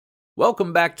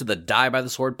Welcome back to the Die by the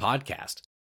Sword podcast.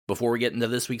 Before we get into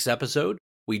this week's episode,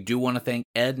 we do want to thank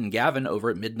Ed and Gavin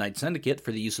over at Midnight Syndicate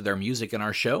for the use of their music in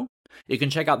our show. You can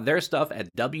check out their stuff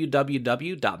at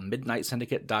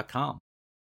www.midnightsyndicate.com.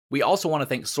 We also want to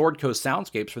thank Sword Coast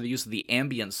Soundscapes for the use of the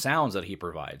ambient sounds that he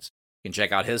provides. You can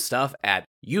check out his stuff at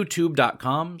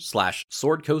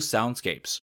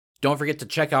youtube.com/swordcoastsoundscapes. Don't forget to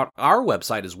check out our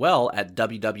website as well at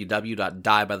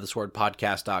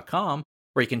www.diebytheswordpodcast.com,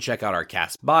 where you can check out our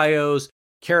cast bios,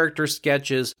 character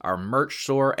sketches, our merch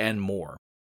store, and more.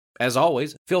 As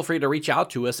always, feel free to reach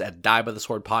out to us at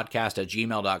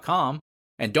diebytheswordpodcast@gmail.com,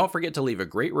 and don't forget to leave a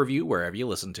great review wherever you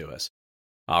listen to us.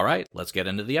 All right, let's get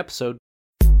into the episode.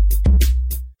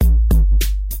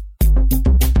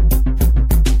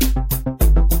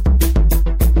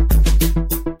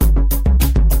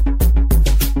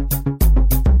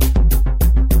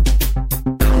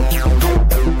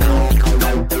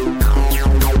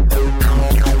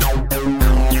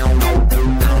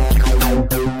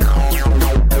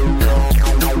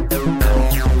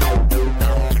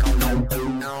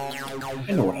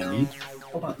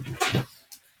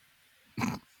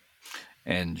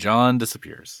 And John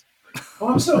disappears. Oh,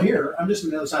 I'm still here. I'm just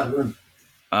on the other side of the room.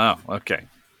 Oh, okay.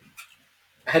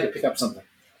 I had to pick up something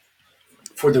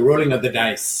for the rolling of the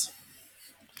dice.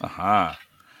 Aha.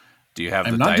 Do you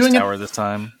have the dice tower this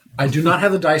time? I do not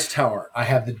have the dice tower. I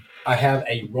have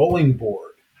a rolling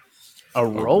board. A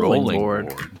rolling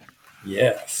board.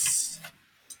 Yes.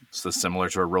 So similar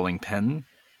to a rolling pin?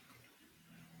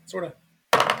 Sort of.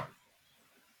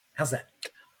 How's that?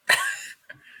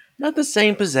 Not the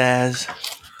same pizzazz.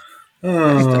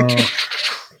 Oh.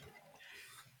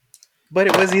 But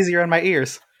it was easier on my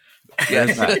ears.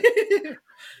 Yes.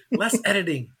 Less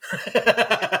editing.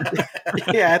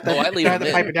 Yeah, I leave have them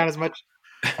to pipe in. it down as much.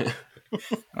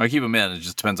 I keep them in. It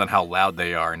just depends on how loud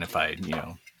they are and if I,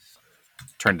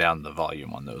 turn down the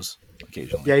volume on those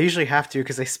occasionally. Yeah, I usually have to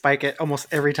because they spike it almost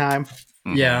every time.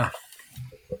 Mhm. Yeah.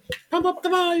 Pump up the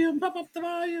volume. Pump up the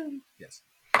volume. Yes.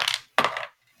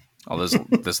 Well,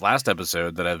 this last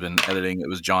episode that I've been editing, it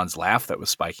was John's laugh that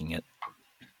was spiking it.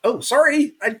 Oh,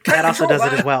 sorry. That also does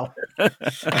it as well.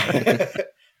 It's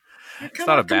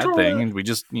not a bad thing. We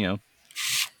just,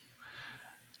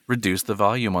 reduce the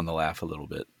volume on the laugh a little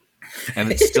bit.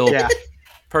 And it's still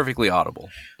perfectly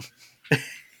audible.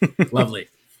 Lovely.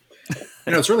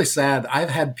 It's really sad.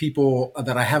 I've had people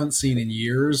that I haven't seen in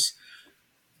years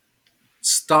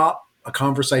stop a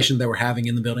conversation they were having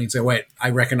in the building and say, wait,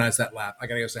 I recognize that laugh. I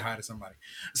got to go say hi to somebody.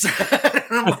 So,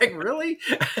 I'm like, really?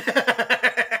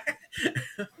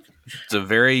 It's a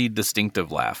very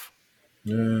distinctive laugh.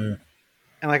 Mm.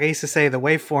 And like I used to say, the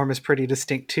waveform is pretty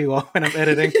distinct too when I'm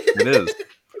editing. It is.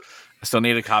 I still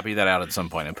need to copy that out at some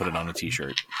point and put it on a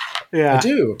t-shirt. Yeah. I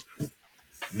do.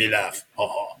 Me laugh.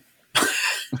 Oh.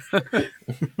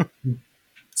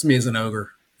 It's me as an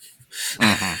ogre.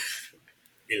 Mm-hmm.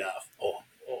 Me laugh. Oh.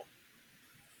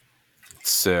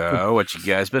 So, what you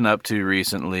guys been up to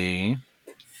recently?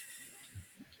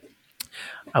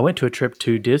 I went to a trip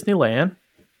to Disneyland.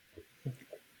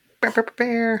 Bam,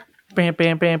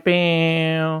 bam, bam,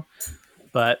 bam.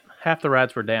 But half the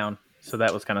rides were down, so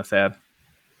that was kind of sad.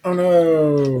 Oh,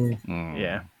 no.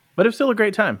 Yeah. But it was still a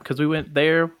great time because we went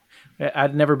there.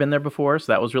 I'd never been there before,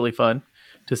 so that was really fun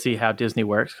to see how Disney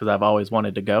works because I've always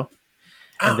wanted to go.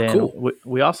 And then cool.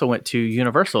 we also went to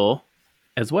Universal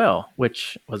as well,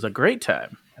 which was a great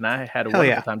time. And I had a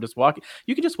wonderful time just walking.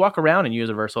 You can just walk around in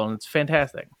Universal, and it's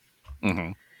fantastic.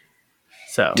 Mm-hmm.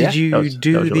 So, Did you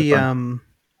do really the fun.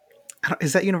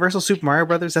 is that Universal Super Mario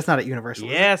Brothers? That's not at Universal.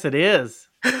 Yes, it is.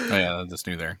 Oh, yeah, that's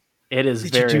new there. It is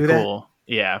Did you very do that? cool.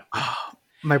 Yeah.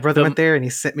 My brother went there and he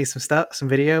sent me some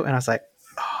video, and I was like,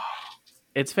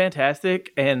 It's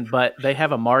fantastic, but they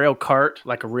have a Mario Kart,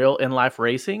 like a real in-life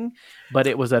racing, but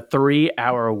it was a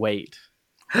 3-hour wait.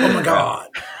 Oh, my God.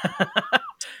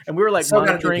 And we were like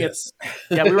monitoring it.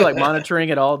 Yeah, we were like monitoring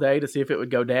it all day to see if it would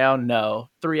go down. No,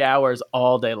 3 hours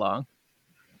all day long.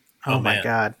 oh my man.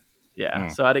 God. Yeah,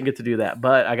 so I didn't get to do that,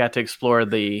 but I got to explore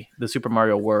the Super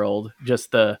Mario world.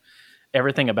 Just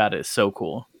everything about it is so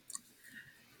cool.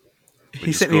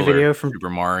 He sent me a video from Super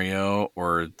Mario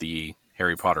or the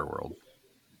Harry Potter world.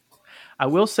 I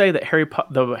will say that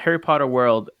the Harry Potter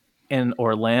world in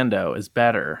Orlando is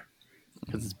better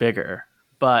because it's bigger,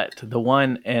 but the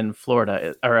one in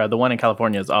Florida or the one in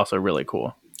California is also really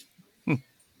cool.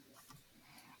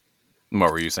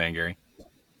 What were you saying, Gary?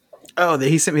 Oh,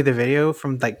 he sent me the video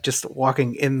from like just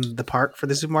walking in the park for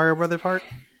the Super Mario Brothers park,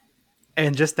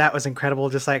 and just that was incredible.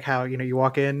 Just like how you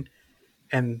walk in,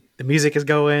 and the music is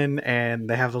going, and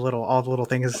they have all the little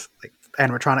things like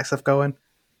animatronic stuff going.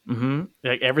 Mm-hmm.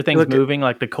 Like everything's moving,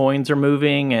 like the coins are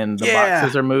moving and the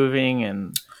boxes are moving,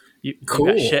 and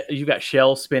Cool. you got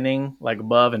shells spinning like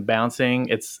above and bouncing.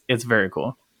 It's very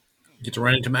cool. Get to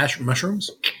run into mushrooms.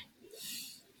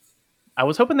 I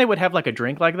was hoping they would have like a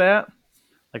drink like that,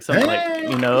 like something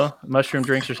like mushroom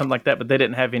drinks or something like that, but they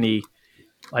didn't have any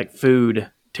like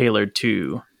food tailored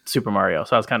to Super Mario,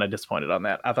 so I was kind of disappointed on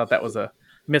that. I thought that was a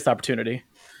missed opportunity.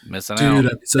 Missing Dude,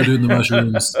 out. I'd be so doing the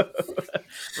mushrooms.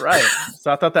 Right.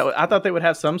 So I thought they would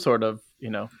have some sort of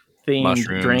themed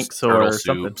Mushrooms, drinks or turtle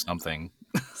something.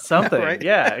 soup, Something. Right.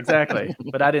 Yeah, exactly.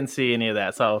 But I didn't see any of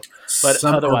that. So, but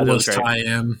Some otherwise, it was herbalist great.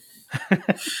 tie-in.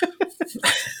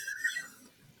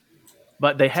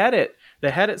 But they had it.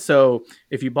 They had it so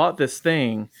if you bought this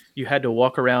thing, you had to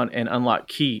walk around and unlock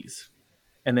keys,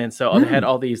 and then so they had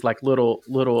all these like little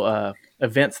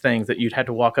events things that you'd had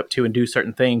to walk up to and do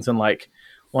certain things, and like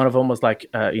one of them was like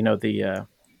the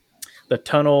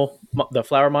tunnel, the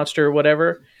flower monster or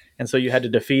whatever, and so you had to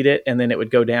defeat it, and then it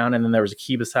would go down, and then there was a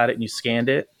key beside it, and you scanned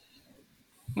it.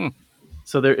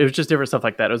 So it was just different stuff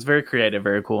like that. It was very creative,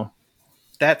 very cool.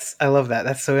 I love that.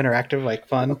 That's so interactive, like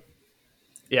fun.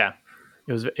 Yeah,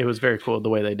 it was very cool the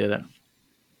way they did it.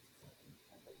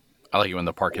 I like it when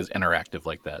the park is interactive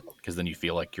like that, because then you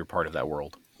feel like you're part of that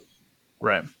world.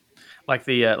 Right, like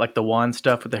the wand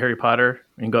stuff with the Harry Potter.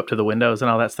 You can go up to the windows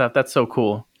and all that stuff. That's so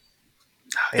cool.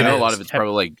 I know a lot of it's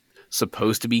probably like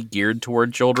supposed to be geared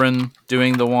toward children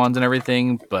doing the wands and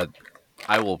everything, but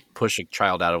I will push a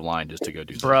child out of line just to go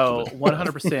do that. Bro,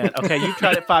 100%. Okay, you've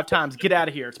tried it 5 times. Get out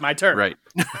of here. It's my turn. Right.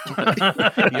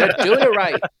 You're doing it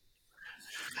right.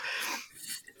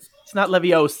 It's not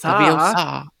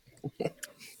Leviosa.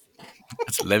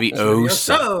 It's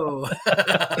Leviosa.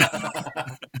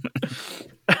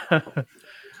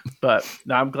 But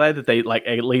no, I'm glad that they like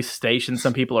at least station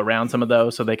some people around some of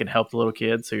those so they can help the little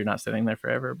kids so you're not sitting there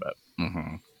forever. But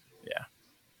yeah.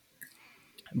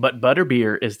 But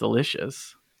butterbeer is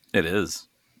delicious. It is.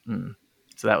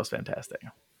 So that was fantastic.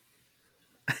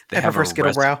 They I prefer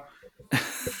Skittle Brow. I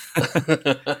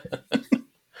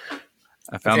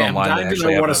found online I'm they dying to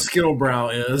actually know what a have Skittle Brow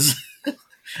is.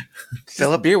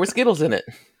 Fill up beer with Skittles in it.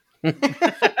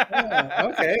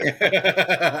 Okay.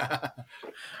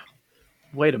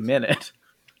 Wait a minute.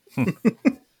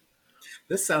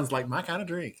 This sounds like my kind of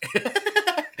drink.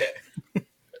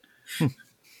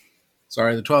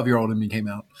 Sorry, the 12-year-old in me came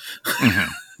out.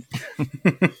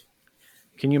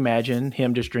 Can you imagine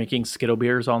him just drinking Skittle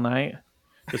beers all night?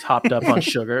 Just hopped up on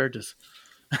sugar. Just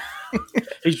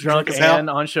he's drunk and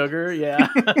on sugar. Yeah.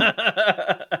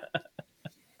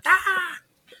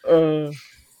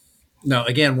 No,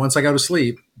 again, once I go to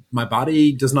sleep, my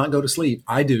body does not go to sleep.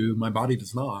 I do. My body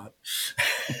does not.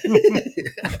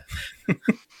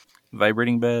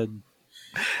 vibrating bed.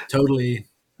 Totally.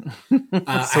 So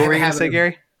what were you going to say,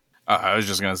 Gary? I was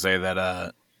just going to say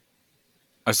that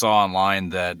I saw online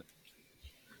that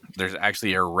there's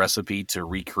actually a recipe to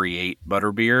recreate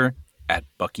butterbeer at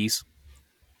Buc-ee's.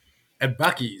 At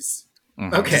Buc-ee's.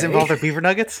 Mhm. Okay. Does it involve their beaver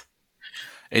nuggets?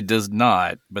 It does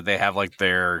not, but they have like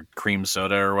their cream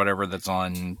soda or whatever that's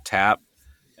on tap,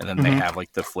 and then they have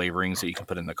like the flavorings that you can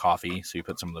put in the coffee. So you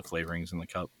put some of the flavorings in the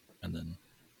cup, and then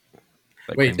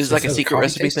Wait, Is it like a secret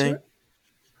recipe thing?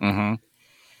 I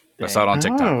saw it on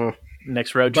TikTok. Oh.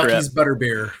 Next road trip. Buc-ee's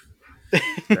Butterbeer.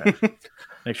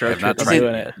 Next road I've not trip. I'm tried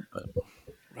doing it it. yet, but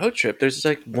Road trip. There's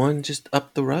like one just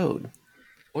up the road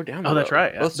or down the road. Oh, that's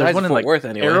right. Both There's sides one of in Fort Worth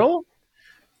anyway. Terrell.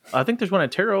 I think there's one in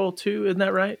Terrell too. Isn't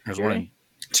that right? there's Gary? one in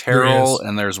Terrell, There is.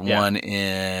 and there's Yeah. one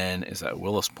in, is that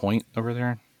Willis Point over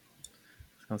there? I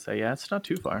was gonna say, yeah, it's not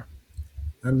too far.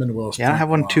 I haven't been to Willis Yeah, I don't have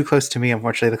Point in one a too while. close to me,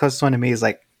 unfortunately. The closest one to me is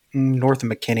like north of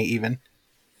McKinney, even.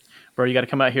 Bro, you got to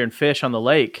come out here and fish on the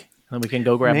lake, and then we can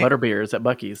go grab Mate. butterbeers at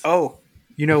Buc-ee's. Oh,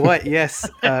 you know what? Yes,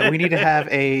 we need to have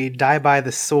a Die by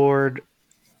the Sword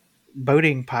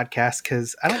boating podcast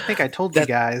because I don't think I told you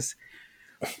guys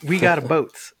we got a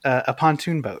boat, a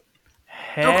pontoon boat,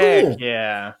 Heck cool.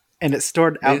 yeah! and it's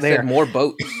stored They out said there. more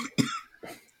boats.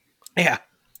 Yeah,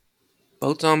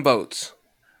 Boats on boats.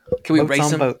 Can we boats race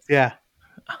on them? boats. Yeah.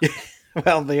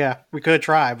 Well, yeah, we could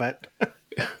try, but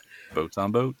Boats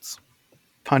on boats.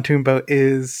 pontoon boat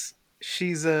is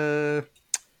she's a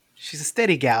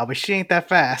steady gal, but she ain't that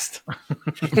fast.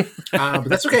 But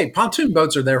that's okay. Pontoon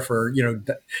boats are there for,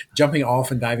 jumping off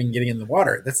and diving and getting in the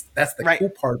water. That's the Right. cool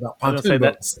part about I was gonna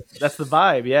pontoon say boats. that's the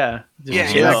vibe. Yeah. Just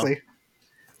Yeah, chill. exactly.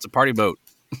 It's a party boat.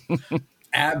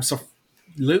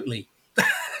 Absolutely.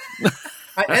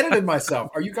 I edited myself.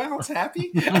 Are you guys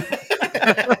happy?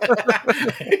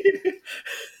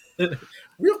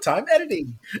 Real time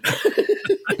editing.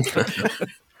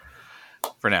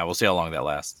 For now, we'll see how long that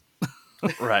lasts.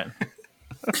 Right.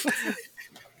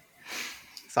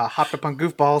 So I hopped up on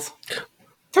goofballs.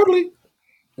 Totally.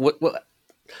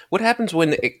 What happens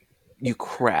when you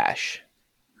crash?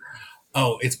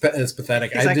 Oh, it's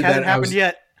pathetic. He's like, hasn't happened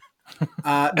yet.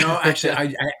 No, actually,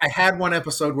 I had one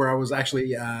episode where I was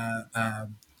actually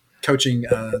coaching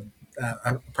a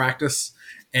practice,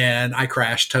 and I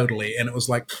crashed totally. And it was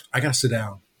like, I got to sit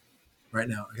down right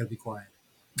now. I got to be quiet.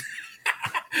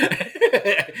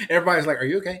 Everybody's like, "Are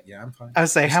you okay?" Yeah, I'm fine. I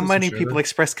was saying, Just how need many some people sugar.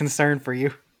 express concern for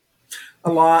you?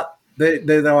 A lot.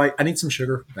 They're like, "I need some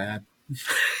sugar." Bad.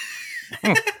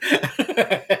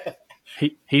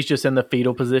 He's just in the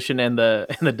fetal position in the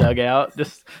dugout.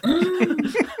 Just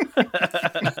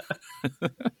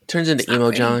Turns into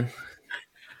emo John.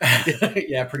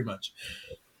 Yeah, pretty much.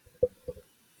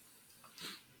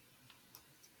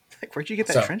 Like, where'd you get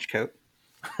that trench coat?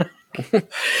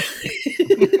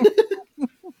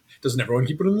 Doesn't everyone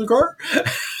keep it in the car?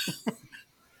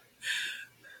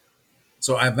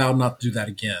 So I vowed not to do that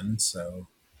again. So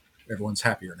everyone's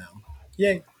happier now.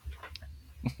 Yay.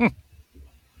 so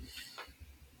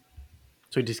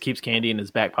he just keeps candy in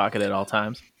his back pocket at all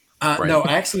times. Right. No,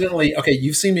 I accidentally. Okay,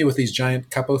 you've seen me with these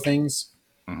giant capo things.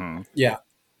 Mm-hmm. Yeah.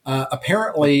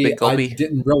 Apparently, Big I gulpy.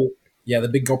 didn't really. Yeah, the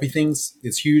big gulpy things.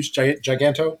 It's huge,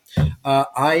 giganto.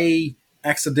 I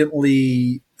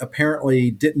accidentally, apparently,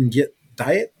 didn't get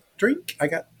diet drink. I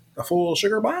got a full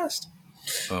sugar blast.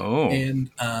 Oh. And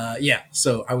yeah,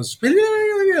 so I was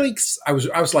I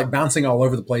was like bouncing all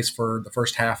over the place for the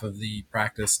first half of the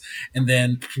practice, and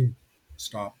then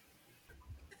stop.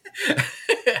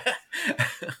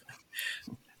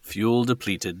 Fuel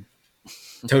depleted.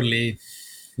 Totally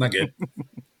not good.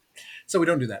 So we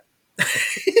don't do that.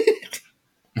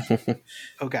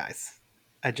 Oh, guys,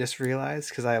 I just realized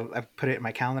because I put it in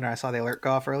my calendar. I saw the alert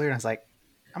go off earlier, and I was like,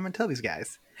 I'm going to tell these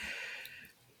guys.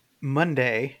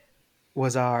 Monday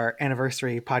was our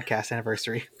podcast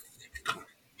anniversary.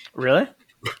 Really?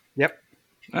 Yep.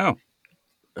 Oh.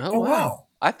 Oh, wow.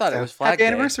 I thought it So, was Flag happy Day.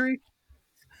 anniversary.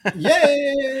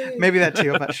 Yay! Maybe that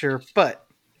too. I'm not sure, but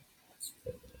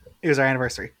it was our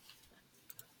anniversary.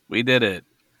 We did it.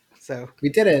 So We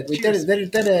did it. We Cheers.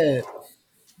 did it.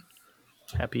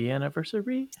 Happy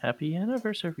anniversary! Happy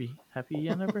anniversary! Happy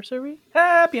anniversary!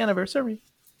 Happy anniversary!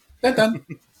 Done.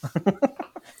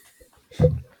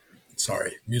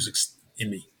 Sorry, music's in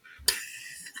me.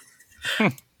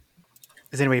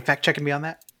 is anybody fact checking me on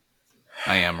that?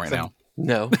 I am right now.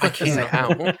 No, I can't.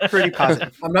 How? Pretty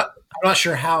positive. I'm not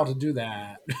sure how to do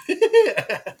that.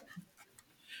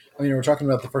 I mean, we're talking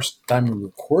about the first time we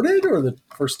recorded, or the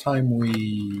first time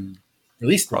we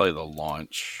released it? Probably the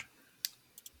launch.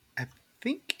 I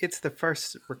think it's the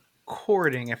first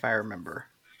recording, if I remember.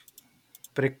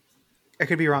 But I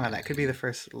could be wrong on that. It could be the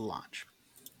first launch.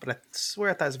 But I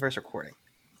swear I thought it was the first recording.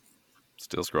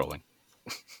 Still scrolling.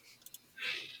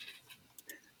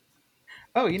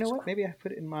 Oh, you know what? Maybe I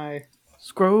put it in my...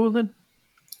 Scrolling.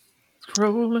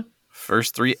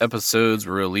 First 3 episodes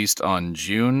were released on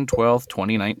June 12th,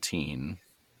 2019.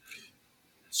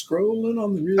 Scrolling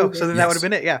on the real. Oh, so then that would have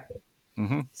been it, yeah.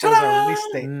 Mm-hmm. So it was our release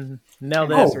date. Now Oh,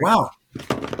 that wow.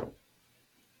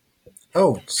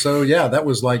 Oh, so yeah, that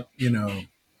was like,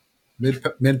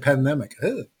 mid pandemic.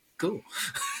 Cool.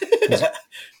 It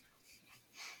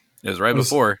was right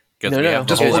before. Because No, we have the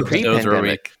just whole before episodes where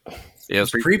we... pre-pandemic. Yeah, it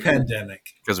was Pre-pandemic.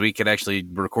 because we could actually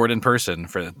record in person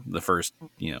for the first,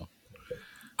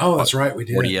 Oh, that's right. We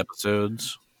did. 40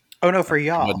 episodes. Oh, no, for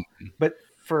y'all. But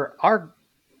for our...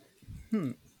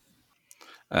 Maybe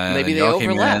they y'all came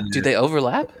overlap. in- Do they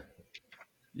overlap?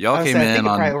 Y'all I came think in it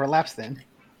probably on overlaps then.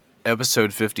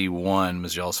 episode 51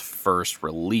 was y'all's first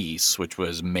release, which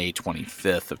was May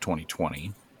 25th of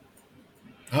 2020.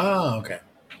 Oh, okay.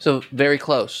 So very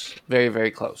close. Very,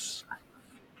 very close.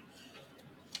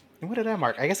 And what did I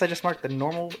mark? I guess I just marked the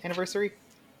normal anniversary.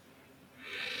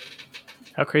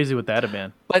 how crazy would that have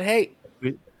been? But hey,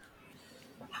 We-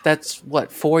 that's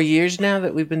what, 4 years now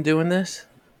that we've been doing this?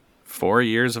 4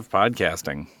 years of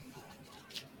podcasting.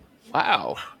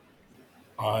 Wow.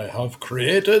 I have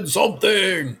created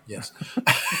something. Yes.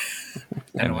 I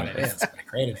don't know what it is, but I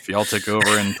created it. If y'all took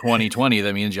over in 2020,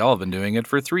 that means y'all have been doing it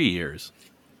for 3 years.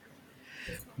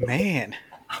 Man.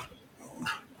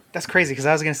 That's crazy, because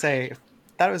I was going to say,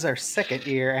 thought it was our second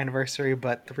year anniversary,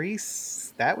 but 3,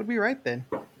 that would be right then.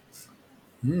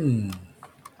 I mean,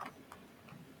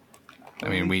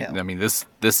 Holy hell.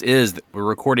 we're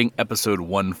recording episode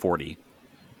 140.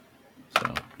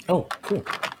 So Oh, cool.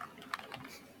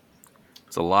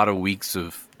 it's a lot of weeks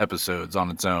of episodes on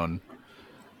its own.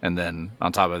 And then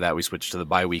on top of that, we switched to the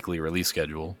bi-weekly release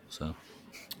schedule. So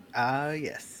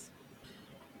Yes.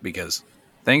 because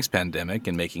Thanks, pandemic,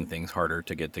 and making things harder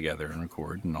to get together and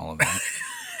record and all of that.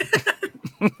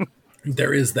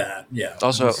 There is that. Yeah.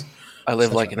 Also, I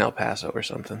live like in El Paso or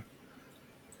something.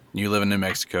 You live in New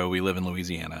Mexico. We live in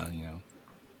Louisiana. You know.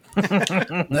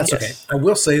 That's okay. I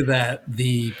will say that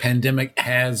the pandemic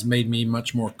has made me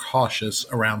much more cautious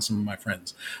around some of my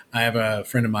friends. I have a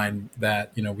friend of mine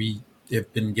that, we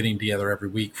have been getting together every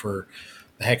week for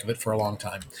the heck of it for a long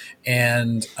time.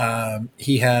 And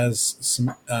he has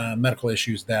some medical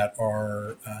issues that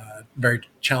are very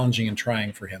challenging and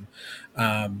trying for him.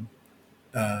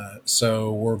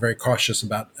 So we're very cautious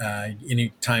about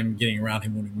any time getting around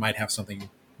him when we might have something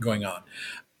going on.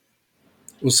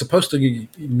 Was supposed to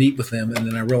meet with him, and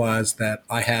then I realized that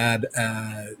I had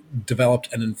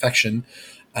developed an infection.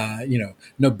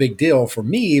 No big deal for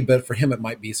me, but for him it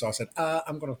might be. So I said,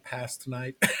 I'm going to pass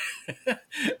tonight.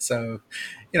 So,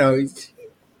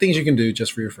 things you can do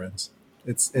just for your friends.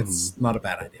 It's not a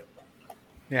bad idea.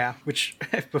 Yeah, which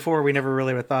before we never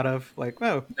really would have thought of. Like,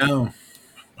 oh, No.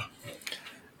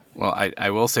 Well,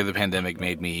 I will say the pandemic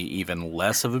made me even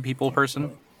less of a people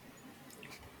person.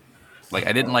 Like,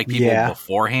 I didn't like people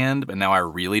beforehand, but now I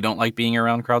really don't like being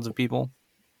around crowds of people.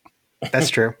 That's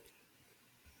true.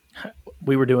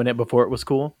 We were doing it before it was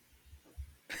cool.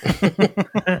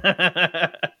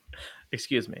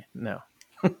 Excuse me. No.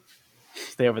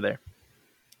 Stay over there.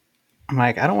 I'm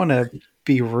like, I don't want to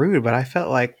be rude, but I felt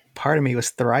like part of me was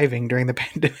thriving during the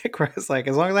pandemic where I was like,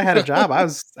 as long as I had a job, I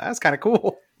was kind of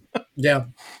cool. Yeah.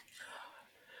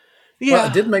 Well,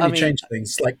 it did make me change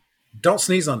things. Like, don't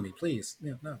sneeze on me, please.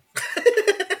 Yeah, no.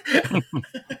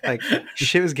 Like,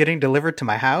 shit was getting delivered to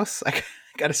my house. I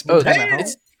got to spend time at home.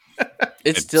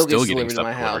 It still gets delivered getting to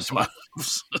my house.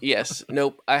 Yes.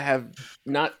 Nope. I have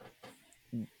not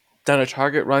done a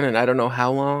Target run in I don't know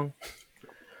how long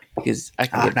because I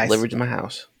can get delivered to my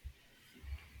house.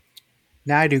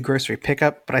 Now I do grocery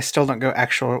pickup, but I still don't go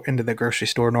actual into the grocery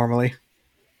store normally.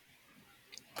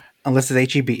 Unless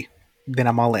it's HEB. Then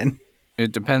I'm all in.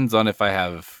 It depends on if I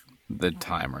have the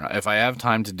time or not. If I have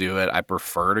time to do it, I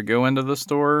prefer to go into the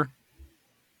store.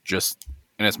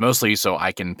 And it's mostly so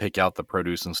I can pick out the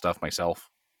produce and stuff myself.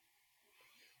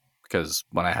 Because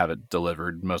when I have it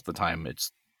delivered, most of the time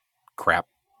it's crap.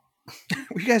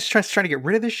 Were you guys trying to get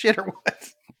rid of this shit or what?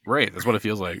 Right, that's what it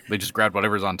feels like. They just grabbed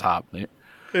whatever's on top.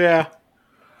 Yeah.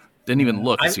 Didn't even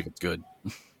look to see if it's good.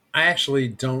 I actually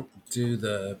don't do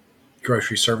the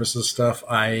grocery services stuff.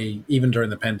 I, even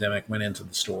during the pandemic, went into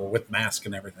the store with mask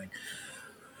and everything.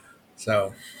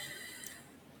 So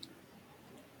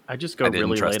I just go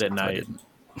really late at night.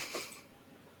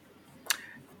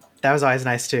 That was always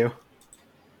nice too.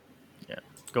 Yeah.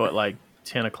 Go at like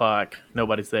 10 o'clock.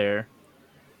 Nobody's there.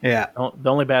 Yeah. The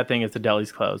only bad thing is the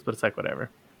deli's closed, but it's like whatever.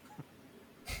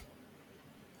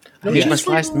 I need my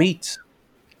sliced meats.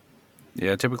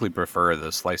 Yeah, I typically prefer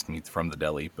the sliced meats from the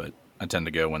deli, but I tend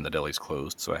to go when the deli's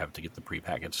closed, so I have to get the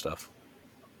prepackaged stuff.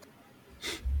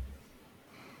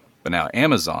 But now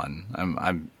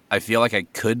Amazon, I feel like I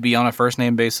could be on a first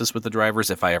name basis with the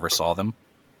drivers if I ever saw them.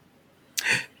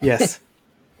 Yes.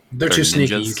 They're too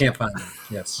sneaky. You can't find them.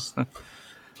 Yes.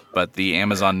 But the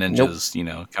Amazon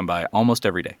ninjas, come by almost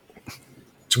every day.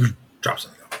 Drop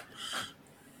something.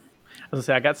 I was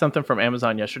gonna say, I got something from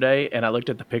Amazon yesterday, and I looked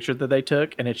at the picture that they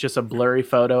took, and it's just a blurry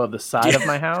photo of the side of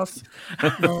my house.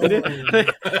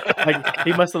 Like,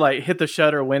 he must have hit the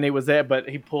shutter when he was there, but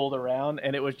he pulled around,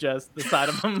 and it was just the side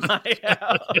of my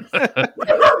house.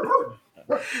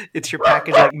 It's your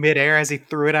package midair as he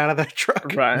threw it out of the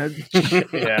truck. Right?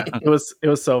 Yeah, it was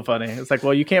so funny. It's like,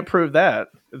 well, you can't prove that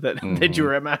you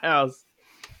were at my house.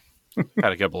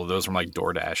 Had a couple of those from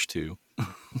DoorDash too.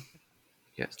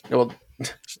 Yes. Well,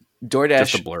 DoorDash.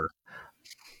 Just a blur.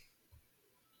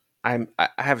 I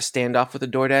have a standoff with the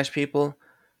DoorDash people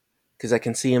because I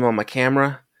can see them on my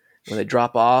camera when they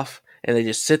drop off, and they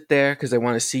just sit there because they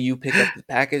want to see you pick up the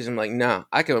package. I'm like, no,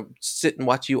 I can sit and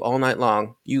watch you all night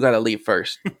long. You got to leave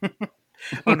first.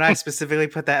 Oh, no, I specifically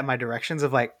put that in my directions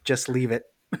of just leave it.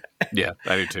 Yeah,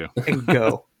 I do too. And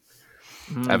go.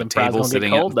 I have a table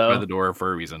sitting by the door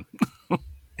for a reason.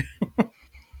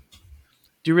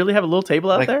 Do you really have a little table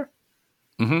out there?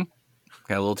 Mm-hmm.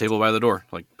 Got a little table by the door.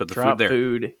 Put the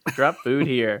food there. Drop food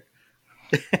here,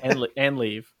 and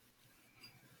leave.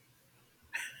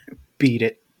 Beat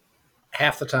it.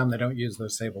 Half the time they don't use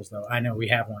those tables, though. I know we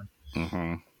have one.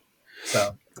 Mm-hmm.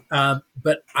 So,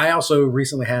 but I also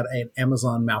recently had an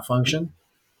Amazon malfunction.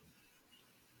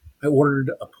 I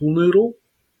ordered a pool noodle.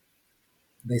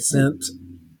 They sent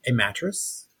a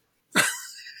mattress.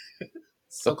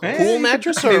 A pool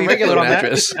mattress or a regular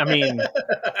mattress? I mean,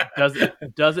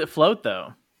 does it float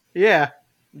though? Yeah.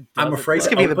 I'm afraid to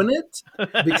could be the- open it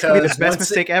It'd be the because best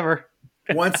mistake ever.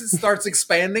 once it starts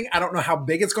expanding, I don't know how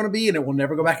big it's going to be, and it will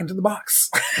never go back into the box.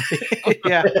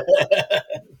 Yeah.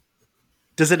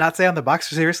 Does it not say on the box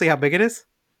seriously how big it is?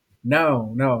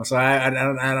 No. So I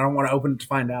don't want to open it to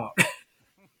find out.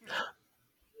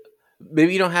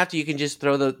 Maybe you don't have to. You can just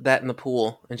throw that in the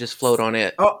pool and just float on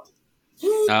it. Oh,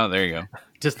 Oh, there you go.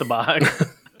 Just the box.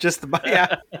 Just the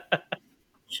yeah.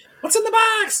 what's in the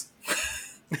box?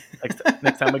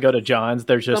 Next time we go to John's,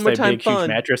 there's just a Summertime big, huge fun.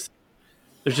 mattress.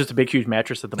 There's just a big, huge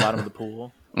mattress at the bottom of the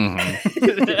pool.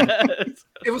 Mhm.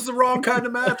 It was the wrong kind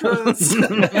of mattress.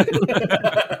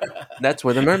 That's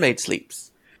where the mermaid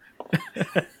sleeps.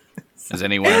 Has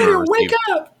anyone ever Andrew, wake received,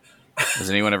 up! has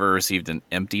anyone ever received an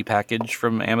empty package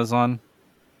from Amazon?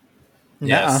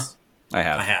 Yes. I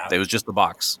have. I have. It was just a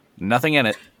box. Nothing in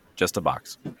it, just a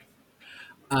box.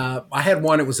 I had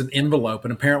one. It was an envelope,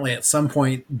 and apparently, at some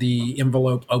point, the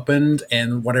envelope opened,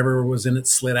 and whatever was in it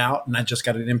slid out, and I just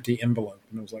got an empty envelope,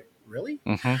 and I was like, "Really?"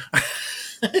 Mm-hmm.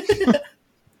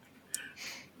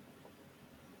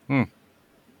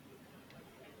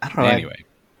 I don't know. Anyway,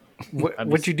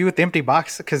 What'd you do with the empty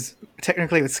box? Because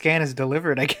technically, the scan is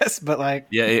delivered, I guess. But like,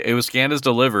 yeah, it was scanned as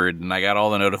delivered, and I got all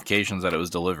the notifications that it was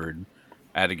delivered.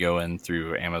 I had to go in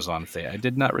through Amazon and say, I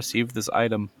did not receive this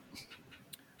item.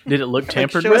 Did it look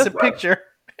tampered show us with? a picture.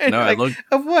 And No, like, it looked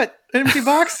of what? An empty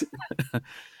box?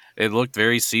 it looked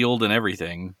very sealed and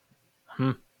everything.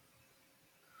 Hmm.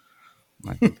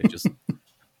 I think they just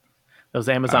Those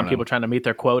I Amazon don't people know. trying to meet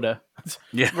their quota.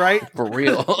 yeah. Right? For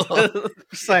real.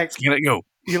 It's like Scan it, go.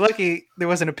 you're lucky there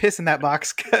wasn't a piss in that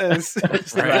box because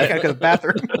it's like, Right. you gotta go to the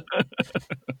bathroom. Why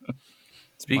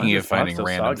Speaking is of this box finding so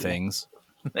random soggy? things,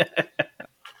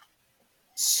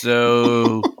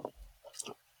 so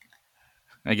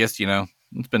I guess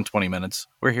it's been 20 minutes.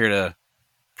 We're here to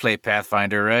play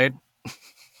Pathfinder, right?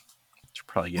 Should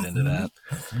probably get into that.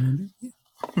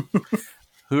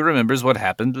 Who remembers what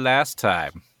happened last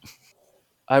time?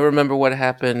 I remember what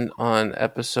happened on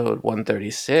episode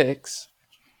 136.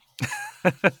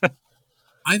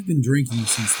 I've been drinking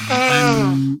since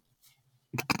then.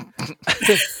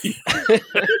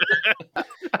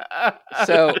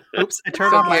 So, Oops, I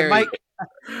turned off my Gary. mic.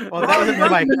 Well, that wasn't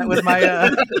my mic. That was my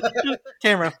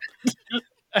camera.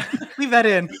 Leave that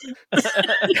in.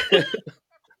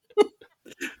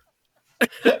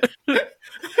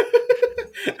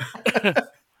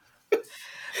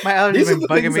 My allergies These have are been the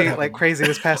bugging things that me happen. like crazy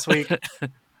this past week,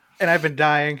 and I've been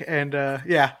dying. And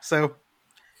yeah, so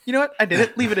you know what? I did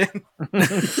it. Leave it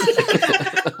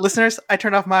in. Listeners, I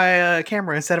turned off my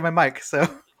camera instead of my mic. So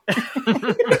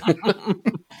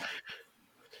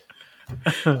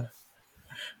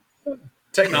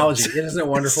Technology, isn't it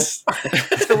wonderful?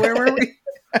 so where were we?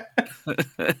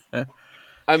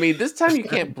 I mean, this time you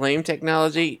can't blame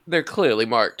technology. They're clearly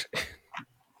marked.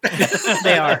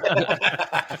 They are.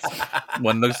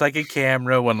 One looks like a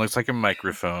camera, one looks like a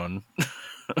microphone.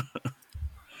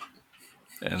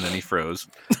 And then he froze.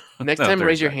 Next No, time, there's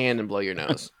raise your that. hand and blow your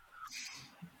nose.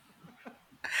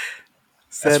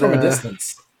 That's Said, from a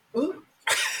distance.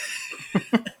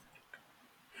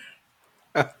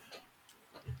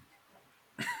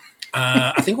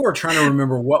 I think we were trying to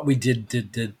remember what we did.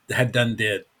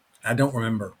 I don't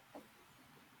remember.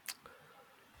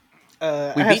 We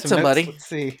I have beat some somebody. notes. Let's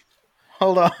see.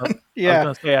 Hold on. I was Yeah.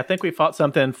 gonna say, I think we fought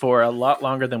something for a lot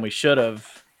longer than we should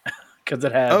have because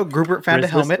it had Oh, Grubert found a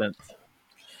helmet. resistance.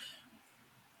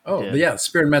 Oh, Yeah. yeah,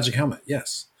 Spirit and Magic Helmet.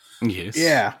 Yes. Yes.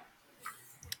 Yeah.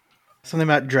 Something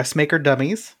about dressmaker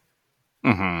dummies.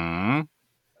 Mm-hmm.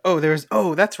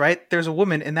 Oh, that's right. There's a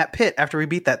woman in that pit after we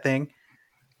beat that thing.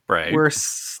 Right.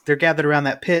 They're gathered around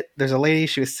that pit. There's a lady.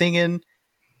 She was singing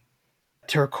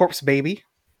to her corpse baby,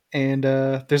 and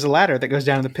there's a ladder that goes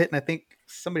down in the pit. And I think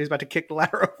somebody's about to kick the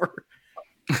ladder over.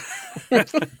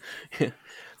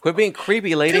 Quit being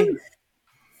creepy, lady.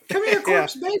 Come here,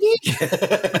 corpse baby.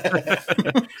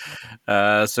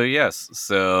 So yes.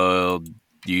 So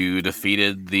you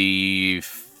defeated the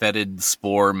fetid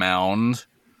spore mound.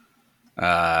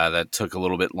 That took a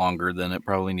little bit longer than it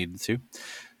probably needed to.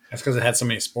 That's because it had so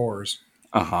many spores.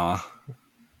 Uh-huh.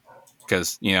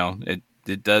 Because,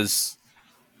 it does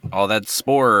all that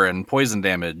spore and poison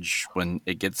damage when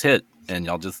it gets hit, and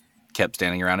y'all just kept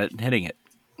standing around it and hitting it.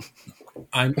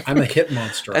 I'm a hit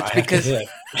monster. That's I have to because- hit.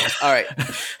 All right.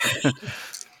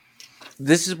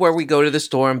 This is where we go to the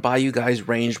store and buy you guys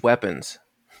ranged weapons.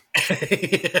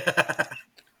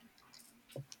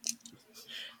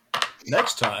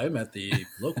 Next time at the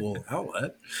local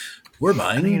outlet, we're I don't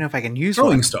even buying. know if I can use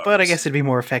Throwing one, stars. but I guess it'd be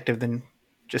more effective than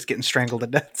just getting strangled to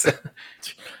death. So-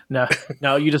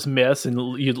 No, you just miss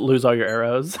and you lose all your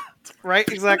arrows. right?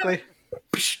 Exactly.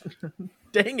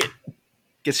 Dang it.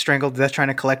 Gets strangled to death trying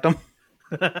to collect them.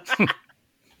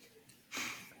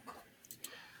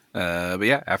 But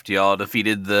yeah, after y'all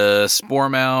defeated the Spore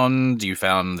Mound, you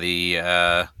found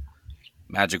the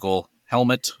magical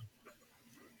helmet.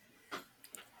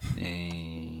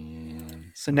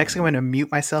 And So next I'm going to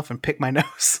mute myself and pick my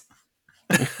nose.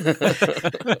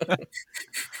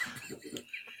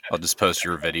 I'll just post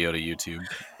your video to YouTube.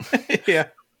 Yeah.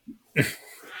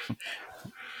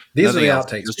 These Nothing are the else,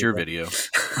 outtakes. just your people.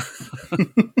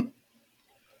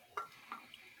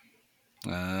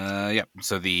 video. Yeah.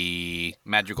 So the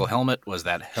magical helmet was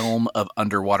that helm of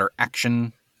underwater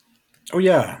action. Oh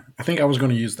yeah, I think I was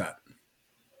going to use that.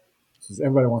 Because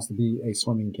everybody wants to be a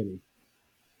swimming kitty.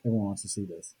 Everyone wants to see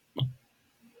this.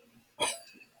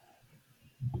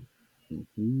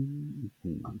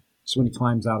 So when he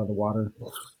climbs out of the water,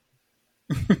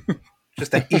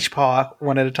 Just at each paw,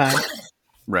 one at a time.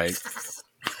 Right.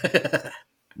 and the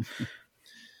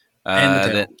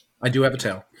tail. That, I do have a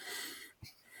tail.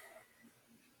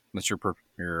 that's your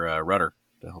rudder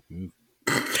to help you move.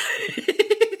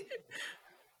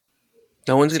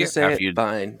 No one's gonna Yeah, say after it. you-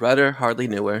 Fine. Rudder hardly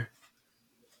knew her.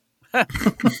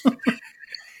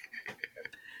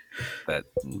 That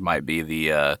might be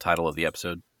the title of the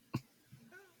episode.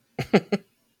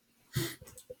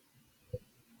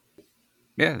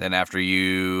 Yeah, then after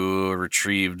you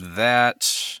retrieved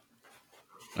that,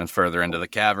 went further into the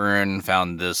cavern,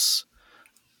 found this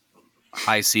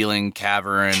high ceiling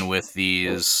cavern with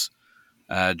these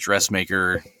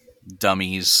dressmaker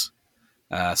dummies,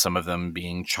 some of them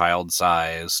being child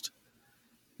sized,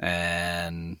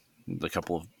 and a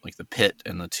couple of like the pit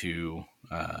and the two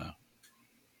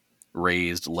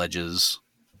raised ledges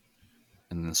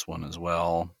in this one as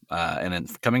well. And then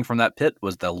coming from that pit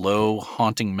was the low,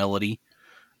 haunting melody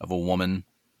of a woman.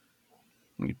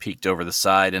 When you peeked over the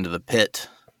side into the pit,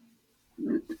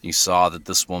 you saw that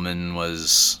this woman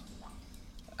was,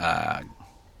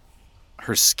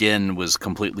 her skin was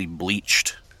completely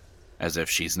bleached, as if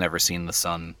she's never seen the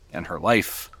sun in her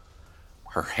life.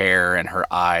 Her hair and her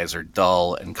eyes are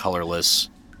dull and colorless.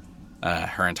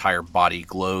 Her entire body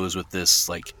glows with this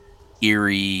like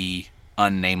eerie,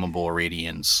 unnameable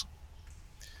radiance.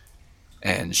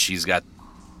 And she's got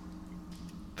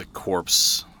the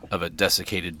corpse of a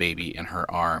desiccated baby in her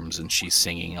arms, and she's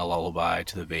singing a lullaby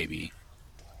to the baby.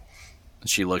 And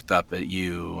she looked up at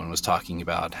you and was talking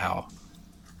about how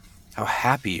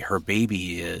happy her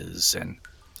baby is, and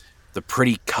the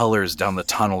pretty colors down the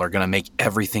tunnel are going to make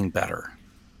everything better.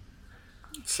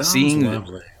 Sounds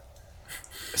lovely.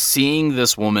 Seeing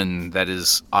this woman that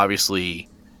is obviously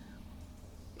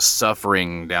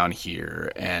suffering down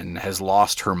here and has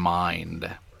lost her mind,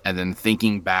 and then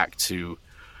thinking back to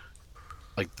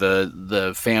like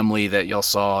the family that y'all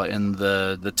saw in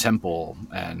the temple,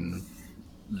 and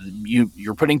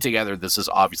you're putting together this is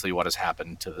obviously what has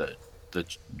happened to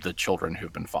the children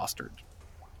who've been fostered.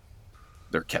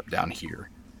 They're kept down here.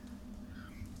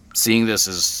 Seeing this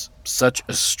is such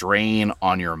a strain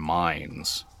on your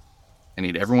minds. I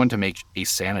need everyone to make a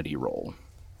sanity roll.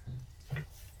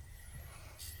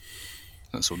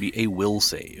 This will be a will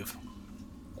save.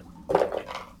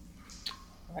 All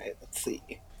right, let's see.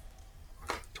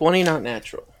 20 not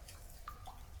natural.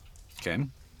 Okay.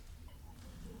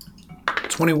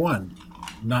 21,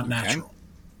 not natural.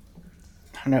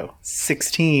 I don't know,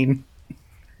 16.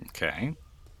 Okay.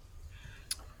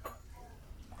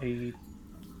 A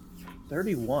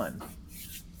 31.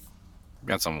 We've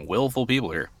got some willful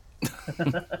people here.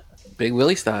 Big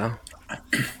Willie style.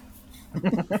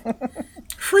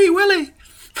 Free Willy.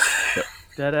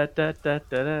 Da da da da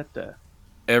da da da.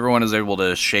 Everyone is able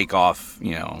to shake off,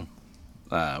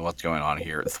 what's going on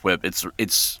here. Thwip,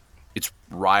 it's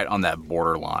right on that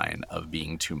borderline of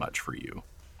being too much for you,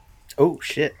 Oh,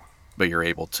 shit. but you're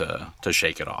able to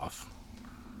shake it off,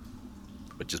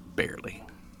 but just barely.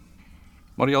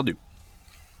 What do y'all do?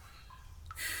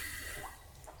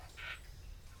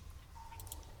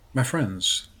 My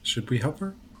friends, should we help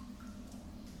her?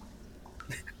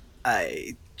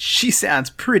 She sounds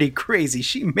pretty crazy.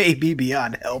 She may be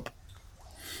beyond help.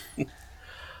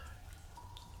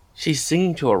 She's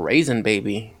singing to a raisin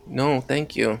baby. No,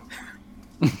 thank you.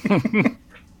 Is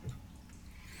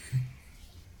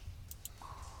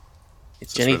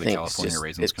this Jenny where the thinks California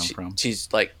raisins come from? She's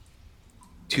like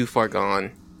too far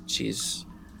gone. She's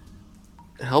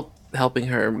helping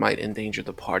her might endanger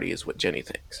the party, is what Jenny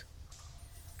thinks.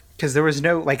 Because there was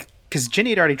no, because Jenny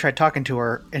had already tried talking to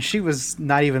her, and she was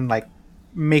not even,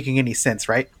 making any sense,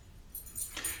 right?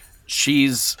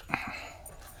 She's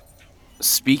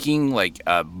speaking like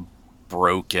a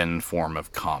broken form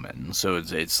of common. So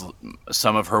it's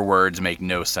some of her words make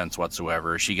no sense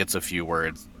whatsoever. She gets a few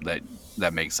words that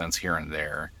make sense here and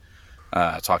there.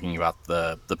 Talking about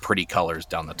the pretty colors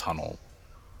down the tunnel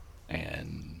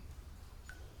and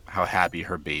how happy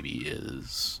her baby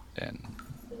is, and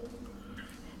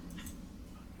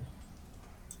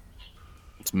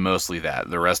it's mostly that.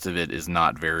 The rest of it is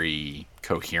not very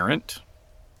coherent.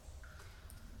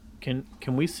 Can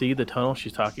we see the tunnel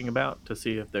she's talking about to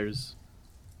see if there's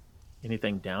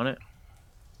anything down it?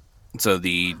 So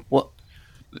Well,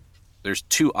 there's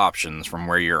two options from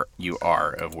where you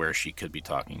are of where she could be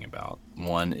talking about.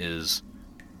 One is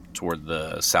toward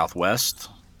the southwest,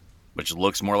 which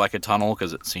looks more like a tunnel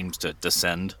because it seems to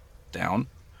descend down.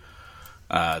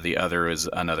 The other is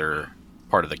another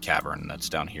part of the cavern that's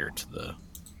down here to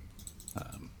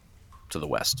the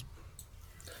west.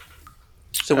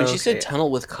 so when she said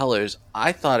tunnel with colors,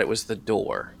 I thought it was the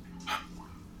door.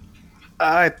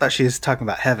 I thought she was talking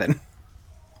about heaven.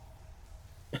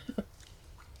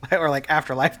 Or like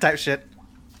afterlife type shit.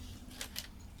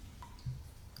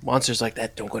 Monsters like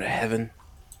that don't go to heaven.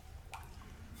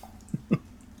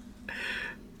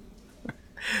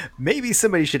 Maybe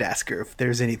somebody should ask her if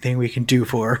there's anything we can do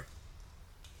for her.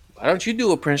 Why don't you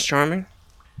do a Prince Charming?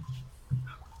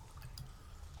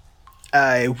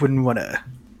 I wouldn't want to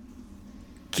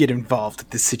get involved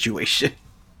with this situation.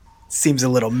 Seems a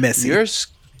little messy.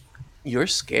 You're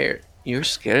scared. You're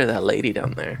scared of that lady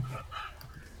down there.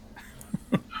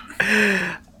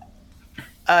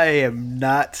 I am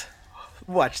not.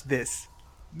 Watch this.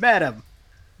 Madam,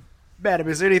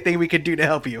 is there anything we can do to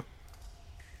help you?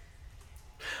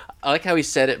 I like how he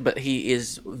said it, but he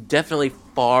is definitely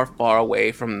far, far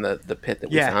away from the pit that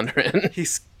we found her in.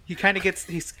 He kind of gets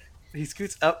he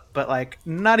scoots up, but like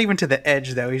not even to the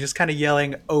edge though. He's just kind of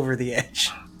yelling over the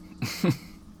edge.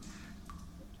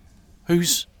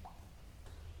 Who's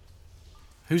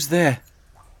there?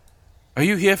 Are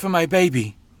you here for my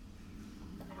baby?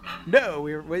 No,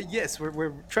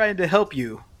 we're trying to help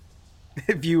you.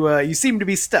 If you seem to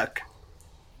be stuck.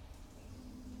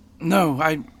 No,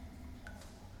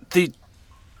 the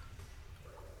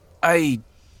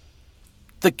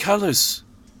colors.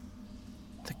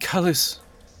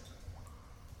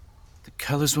 The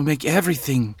colors will make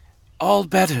everything all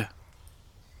better.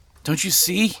 Don't you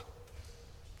see?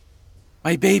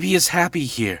 My baby is happy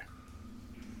here.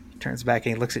 He turns back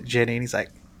and he looks at Jenny and he's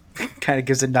like, kind of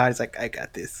gives a nod. He's like, I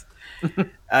got this.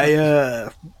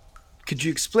 Could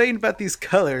you explain about these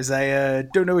colors? I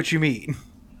don't know what you mean.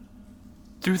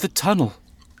 Through the tunnel.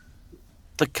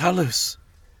 The colors.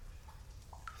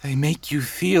 They make you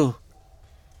feel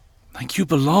like you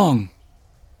belong.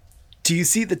 Do you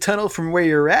see the tunnel from where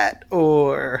you're at,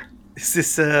 or is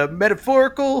this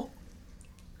metaphorical?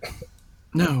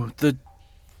 No, the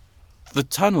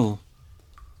tunnel.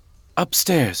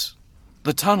 Upstairs.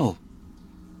 The tunnel.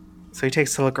 So he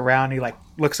takes a look around. He like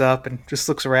looks up and just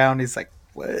looks around. He's like,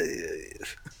 what?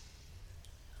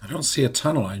 I don't see a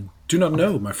tunnel. I do not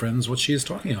know, my friends, what she is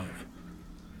talking of.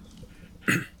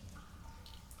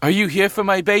 Are you here for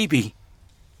my baby?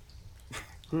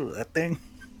 Ooh, that thing.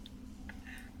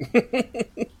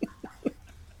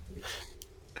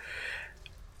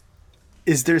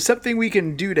 Is there something we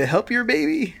can do to help your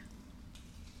baby?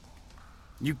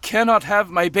 You cannot have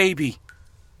my baby.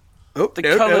 Oh, The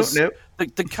no, colors. no.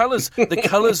 The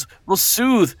colors will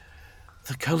soothe.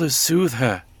 The colors soothe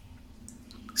her.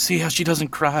 See how she doesn't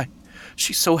cry.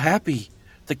 She's so happy.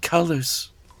 The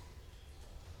colors.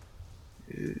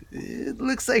 It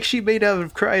looks like she may not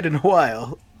have cried in a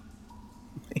while.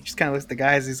 He just kind of looks at the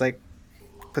guys. He's like,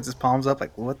 puts his palms up,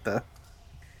 like, what the?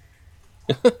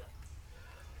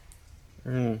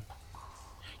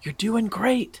 You're doing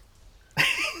great.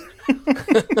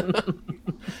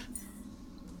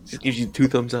 Just gives you 2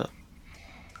 thumbs up.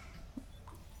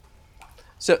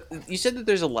 So you said that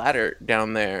there's a ladder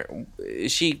down there.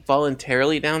 Is she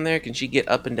voluntarily down there? Can she get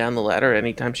up and down the ladder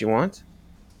anytime she wants?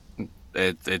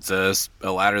 It's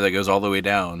a ladder that goes all the way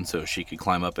down, so she could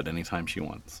climb up at any time she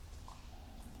wants.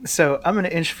 So I'm going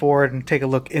to inch forward and take a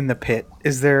look in the pit.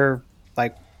 Is there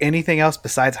like anything else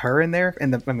besides her in there?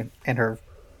 And her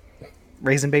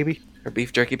raisin baby? Her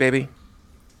beef jerky baby?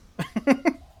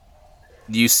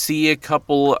 You see a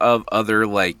couple of other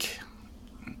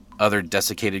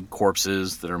desiccated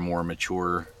corpses that are more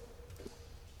mature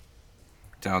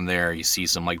down there. You see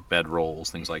some like bedrolls,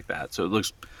 things like that. So it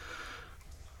looks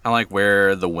kind of like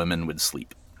where the women would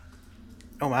sleep.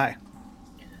 Oh my.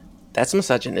 That's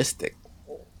misogynistic.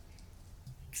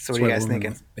 So what are you guys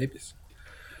thinking? Babies.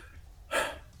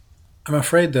 I'm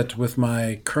afraid that with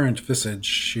my current visage,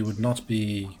 she would not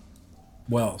be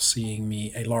well seeing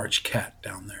me a large cat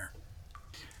down there.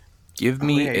 Give Oh,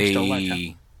 me yeah, you're still alive,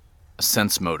 huh? a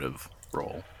sense motive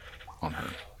roll on her.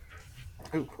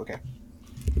 Ooh, okay.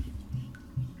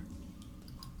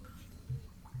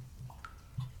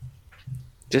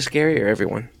 Just Gary or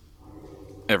everyone?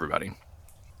 Everybody.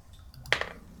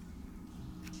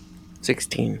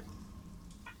 16.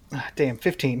 Ah, damn,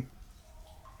 15.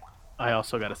 I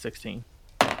also got a 16.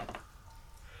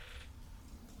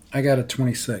 I got a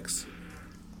 26.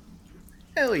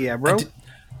 Hell yeah, bro.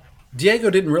 Diego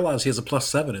didn't realize he has a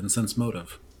 +7 in sense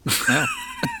motive. No.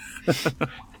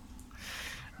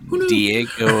 Who knew?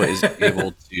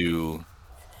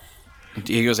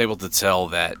 Diego's able to tell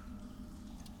that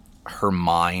her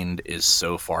mind is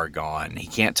so far gone. He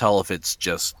can't tell if it's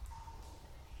just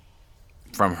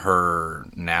from her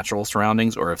natural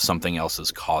surroundings or if something else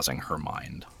is causing her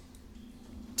mind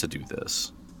to do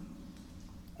this.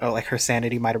 Oh, like her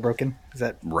sanity might have broken? Is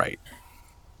that... Right.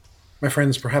 My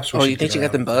friends, perhaps we Oh, should you think get she her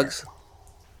got them out of there. bugs?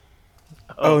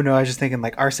 Oh, no, I was just thinking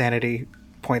like our sanity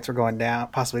points were going down,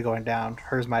 possibly going down.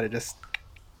 Hers might have just...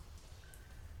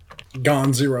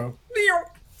 Gone 0.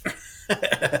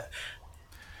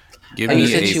 Give And me you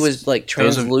said a- she was like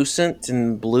those of- translucent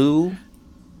and blue.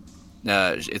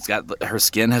 it's got her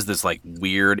skin has this like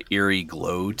weird eerie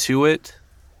glow to it.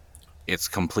 It's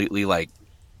completely like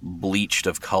bleached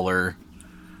of color.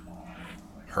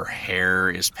 Her hair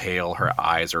is pale, her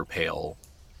eyes are pale.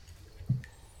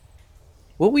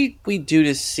 What we do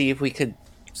to see if we could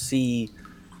see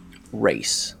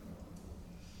race?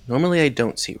 Normally, I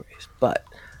don't see race, but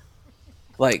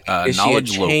like, is she a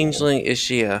Knowledge local. changeling? Is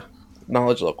she a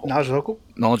knowledge local? Knowledge local?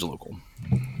 Knowledge local.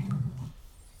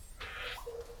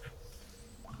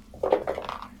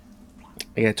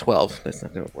 I got 12. That's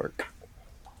not going to work.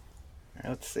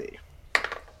 Let's see.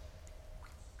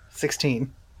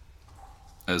 16.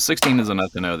 16 is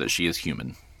enough to know that she is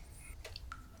human.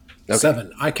 Okay.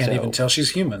 7. I can't So- even tell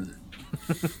she's human.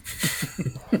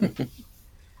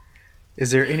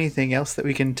 Is there anything else that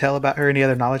we can tell about her? Any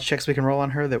other knowledge checks we can roll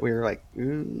on her that we were like,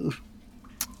 ooh?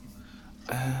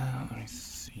 Let me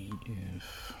see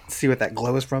if... See what that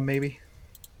glow is from, maybe?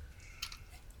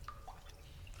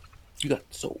 You got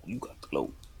the soul. You got the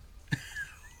glow.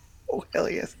 Oh, hell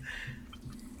yes.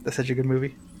 That's such a good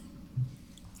movie.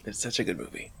 It's such a good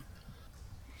movie.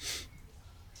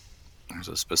 There's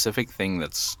a specific thing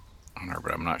that's on her,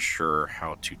 but I'm not sure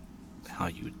how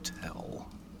you would tell.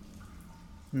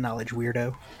 Knowledge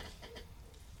weirdo.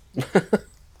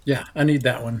 Yeah, I need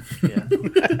that one.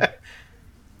 Yeah.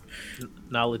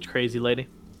 Knowledge crazy lady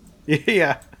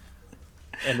Yeah.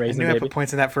 and I raisin knew I baby. put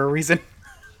points in that for a reason.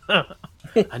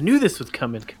 I knew this was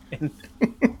coming.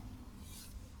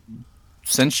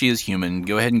 Since she is human,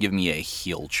 go ahead and give me a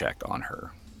heal check on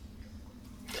her.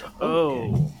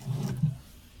 Oh,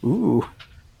 Ooh.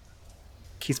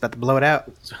 Keith's about to blow it out.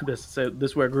 so this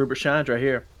is where Gruber shines right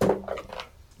here.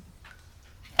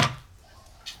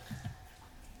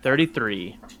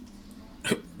 33.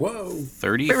 Whoa.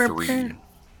 33.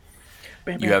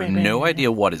 You have no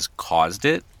idea what has caused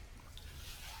it,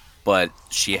 but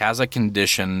she has a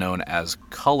condition known as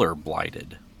color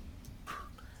blighted,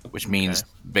 which means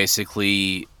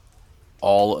basically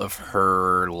all of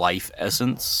her life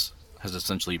essence has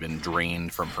essentially been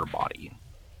drained from her body.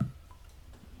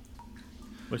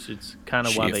 Which is kind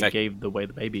of She why they affect- gave away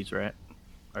the babies, right?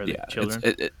 Or the Yeah,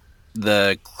 children.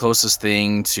 the closest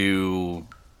thing to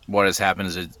what has happened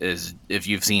is if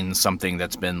you've seen something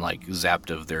that's been like zapped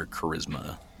of their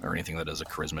charisma or anything that is a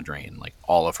charisma drain, like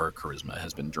all of her charisma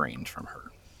has been drained from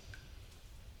her.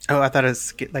 Oh, I thought it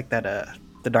was like that,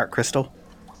 the Dark Crystal.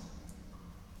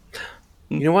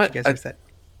 You know what? You guys heard that?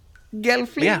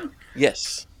 Gelfling? Yeah.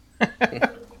 Yes.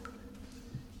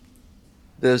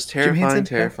 Those Jim Henson?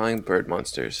 terrifying bird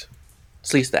monsters.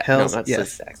 Slee stacks. Hells, No, not yes. slee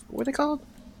stacks. What are they called?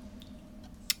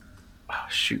 Oh,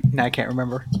 shoot. Now I can't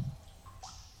remember.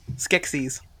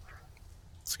 Skeksis.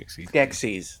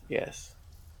 Skeksis. Yes.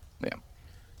 Yeah.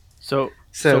 So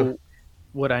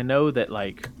would I know that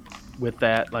like with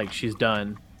that like she's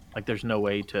done, like there's no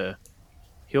way to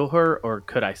heal her, or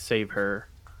could I save her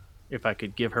if I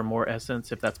could give her more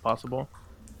essence, if that's possible?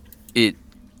 It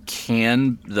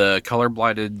can, the color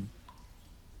blighted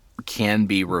can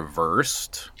be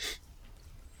reversed,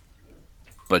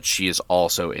 but she is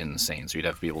also insane, so you'd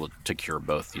have to be able to cure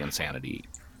both the insanity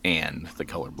and the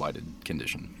color blighted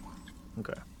condition.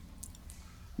 Okay.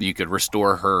 You could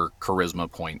restore her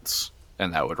charisma points,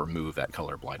 and that would remove that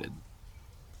color blighted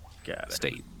Got it.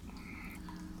 state.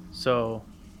 So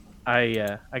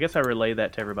I guess I relay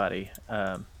that to everybody,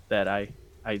 that I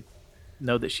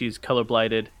know that she's color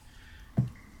blighted.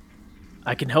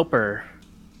 I can help her,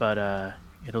 but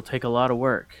it'll take a lot of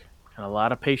work and a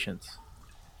lot of patience.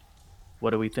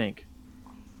 What do we think?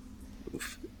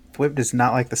 Thwip does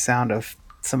not like the sound of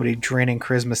somebody draining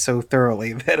charisma so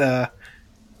thoroughly that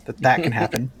can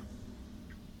happen.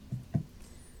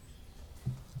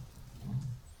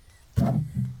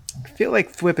 I feel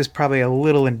like Thwip is probably a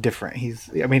little indifferent.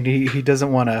 He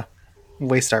doesn't want to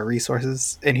waste our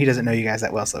resources, and he doesn't know you guys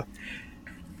that well, so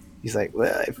he's like,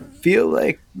 well, I feel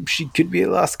like she could be a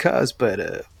lost cause,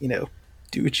 but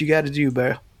do what you got to do,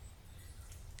 bro.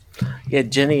 Yeah,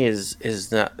 Jenny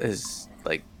is not is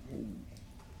like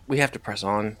we have to press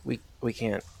on. We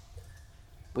can't.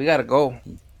 We gotta go.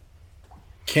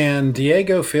 Can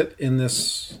Diego fit in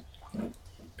this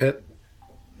pit?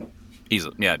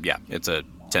 Easily, yeah. It's a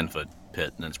 10-foot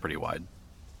pit and it's pretty wide.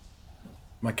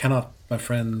 I cannot, my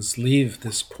friends, leave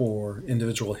this poor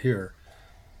individual here.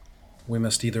 We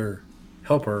must either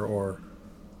help her or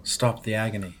stop the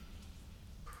agony.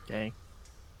 Dang.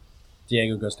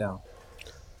 Diego goes down.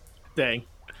 Dang.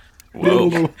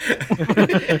 Whoa.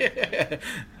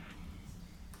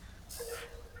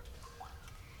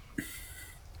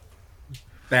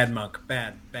 Bad monk.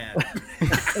 Bad.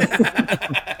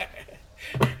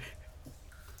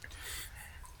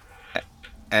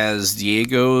 As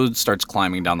Diego starts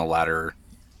climbing down the ladder,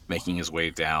 making his way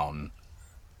down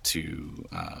to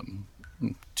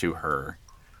her,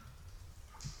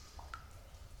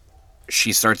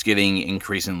 she starts getting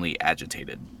increasingly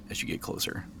agitated as you get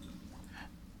closer.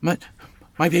 My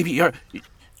baby,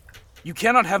 you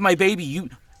cannot have my baby. You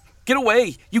get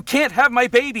away. You can't have my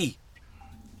baby.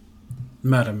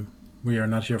 Madam, we are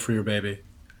not here for your baby.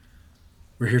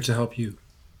 We're here to help you.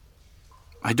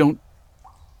 I don't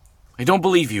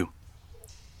believe you.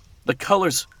 The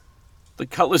colors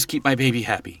keep my baby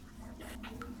happy.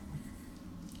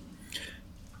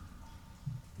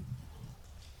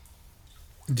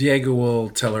 Diego will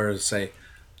tell her to say,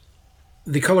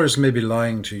 the colors may be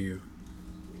lying to you.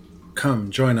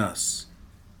 Come, join us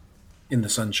in the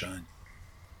sunshine.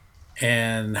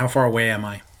 And how far away am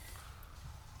I?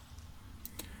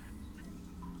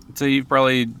 So you've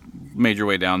probably made your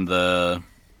way down the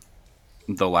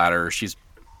ladder. She's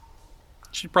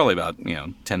probably about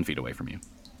 10 feet away from you.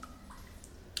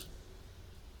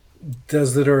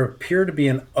 Does there appear to be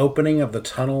an opening of the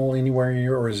tunnel anywhere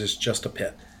here, or is this just a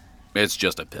pit? It's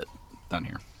just a pit down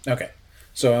here. Okay,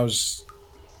 so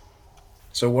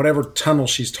whatever tunnel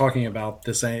she's talking about,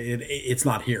 it's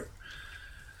not here.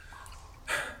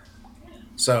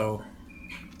 So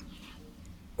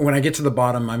when I get to the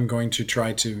bottom, I'm going to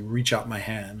try to reach out my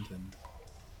hand and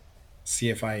see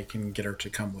if I can get her to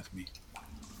come with me.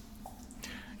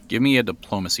 Give me a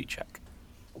diplomacy check.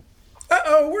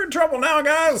 Uh-oh, we're in trouble now,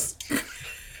 guys.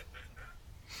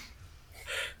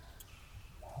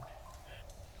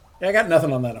 Yeah, I got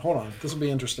nothing on that. Hold on. This will be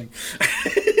interesting.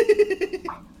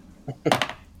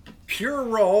 Pure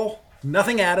roll.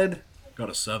 Nothing added. Got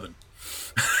a 7.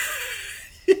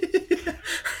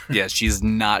 Yeah, she's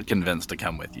not convinced to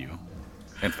come with you.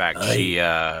 In fact, she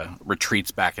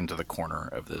retreats back into the corner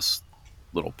of this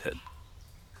little pit,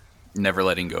 never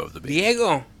letting go of the baby.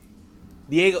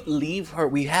 Diego, leave her.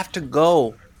 We have to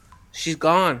go. She's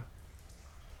gone.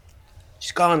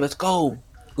 Let's go.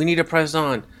 We need to press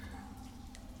on.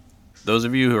 Those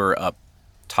of you who are up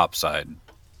topside,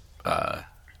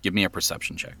 give me a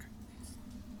perception check.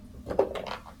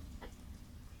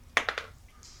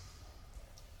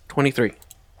 23.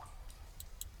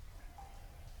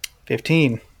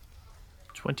 15.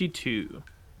 22.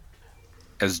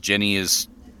 As Jenny is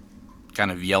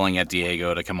kind of yelling at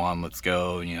Diego to come on, let's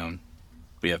go,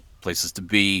 we have places to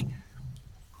be,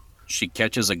 she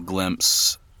catches a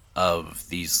glimpse of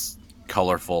these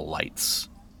colorful lights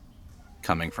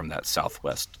coming from that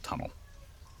southwest tunnel.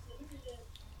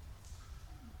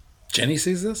 Jenny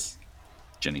sees this?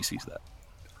 Jenny sees that.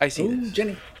 I see Ooh, this.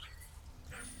 Jenny.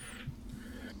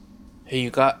 Hey, you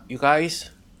guys?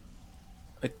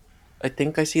 I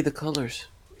think I see the colors.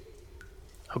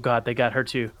 Oh god, they got her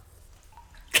too.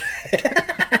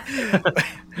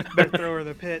 Better throw her in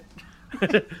the pit.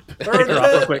 Take her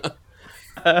off real quick.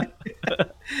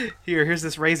 Here's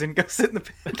this raisin. Go sit in the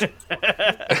pit.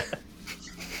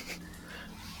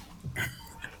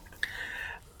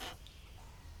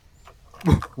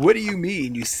 What do you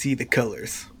mean you see the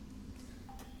colors?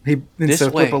 This way.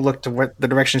 Flip will look to the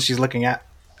direction she's looking at.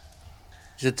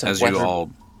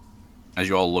 As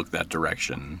you all look that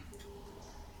direction,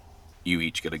 you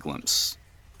each get a glimpse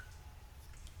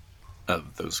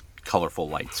of those colorful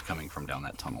lights coming from down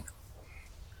that tunnel.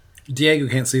 Diego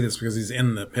can't see this because he's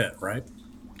in the pit, right?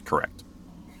 Correct.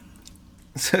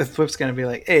 So Flip's gonna be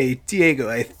like, "Hey, Diego,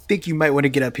 I think you might want to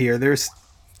get up here. There's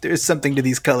something to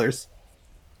these colors."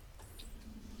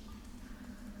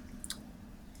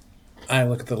 I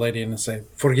look at the lady and say,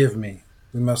 "Forgive me.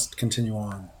 We must continue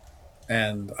on."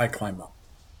 And I climb up.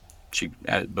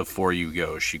 Before you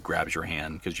go, she grabs your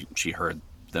hand because she heard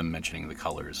them mentioning the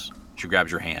colors. She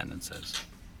grabs your hand and says,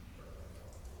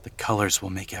 "The colors will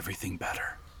make everything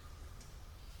better."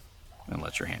 And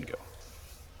lets your hand go.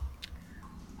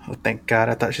 Oh, thank God.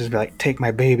 I thought she was be like, take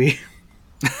my baby.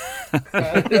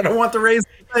 I don't want the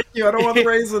raisin. Thank you. I don't want the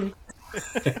raisin.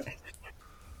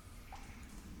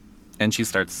 And she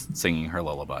starts singing her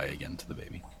lullaby again to the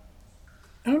baby.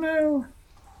 Oh no.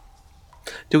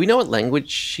 Do we know what language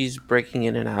she's breaking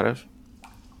in and out of?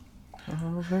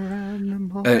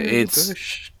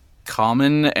 It's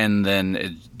common, and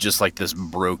then just like this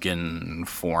broken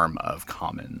form of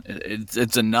common.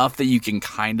 It's enough that you can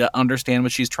kind of understand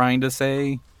what she's trying to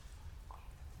say,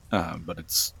 but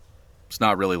it's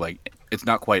not really like, it's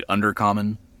not quite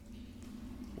undercommon.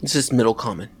 It's just middle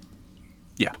common.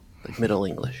 Yeah. Like Middle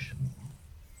English.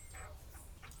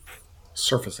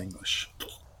 Surface English.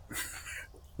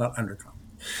 Not undercommon.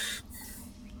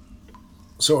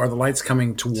 So are the lights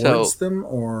coming towards them,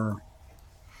 or?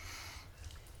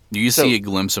 You see a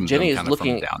glimpse of Jenny them is kind of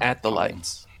looking from down at the tunnel.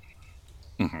 lights.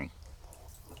 Mm-hmm.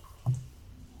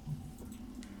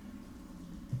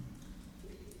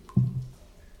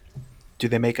 Do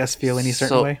they make us feel any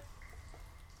certain way?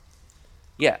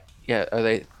 Yeah. Are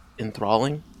they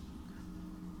enthralling?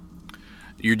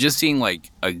 You're just seeing like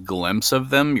a glimpse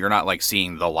of them. You're not like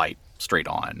seeing the light straight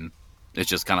on. It's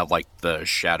just kind of like the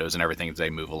shadows and everything as they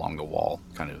move along the wall.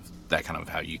 Kind of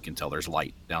how you can tell there's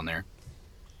light down there.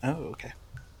 Oh, okay.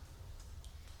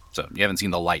 So you haven't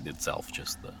seen the light itself,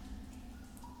 just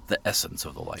the essence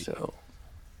of the light. So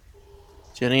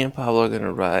Jenny and Pablo are going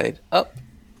to ride up,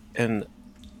 and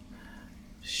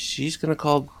she's going to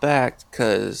call back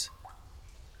because,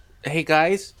 hey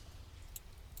guys,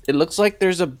 it looks like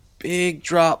there's a big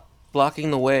drop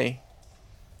blocking the way.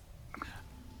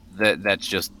 That's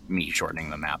just me shortening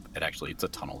the map. It's a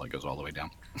tunnel that goes all the way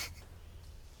down.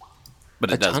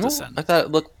 But it does tunnel? descend. I thought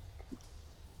it looked...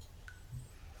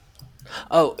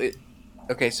 Oh,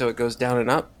 okay, so it goes down and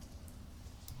up?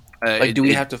 Do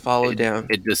we have to follow down?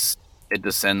 It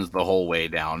descends the whole way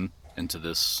down into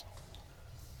this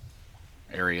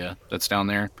area that's down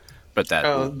there. But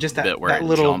that just bit where that it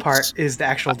little jumps, part is the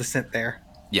actual descent there.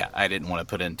 Yeah, I didn't want to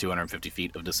put in 250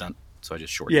 feet of descent, so I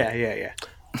just shortened it. Yeah.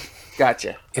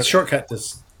 Gotcha. It's shortcut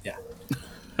this. Yeah.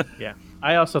 Yeah.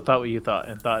 I also thought what you thought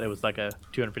and thought it was like a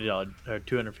 $250 or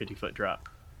 250-foot drop.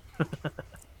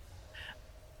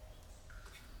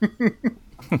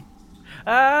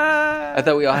 I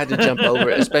thought we all had to jump over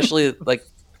it, especially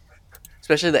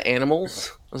the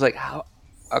animals. I was like, how?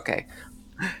 Okay.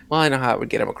 Well, I know how I would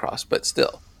get them across, but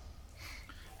still.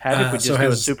 Had if we just so do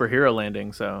has- a superhero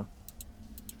landing, so.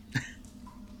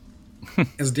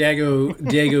 Has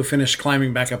Diego finished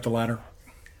climbing back up the ladder?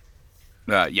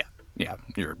 Yeah.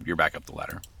 You're back up the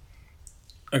ladder.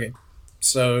 Okay.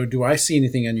 So do I see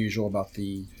anything unusual about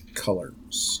the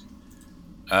colors?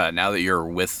 Now that you're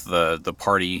with the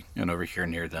party and over here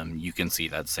near them, you can see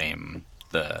that same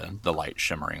the light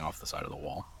shimmering off the side of the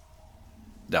wall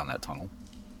down that tunnel.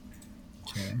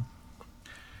 Okay.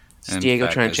 Is Diego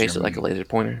trying to chase it like a laser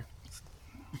pointer?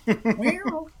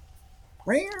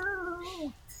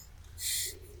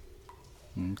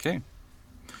 Okay.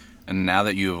 And now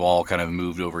that you've all kind of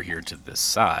moved over here to this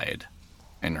side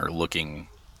and are looking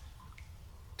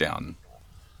down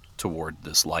toward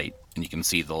this light, and you can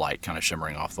see the light kind of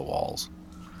shimmering off the walls,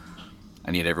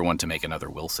 I need everyone to make another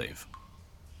will save.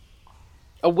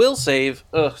 A will save?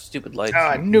 Ugh, stupid lights. Oh,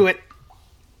 I knew it.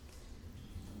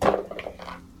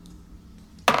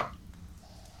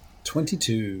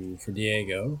 22 for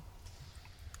Diego.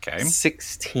 Okay.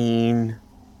 16.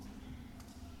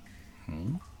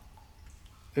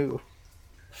 Ooh.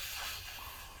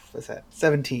 What's that?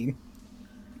 17.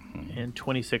 And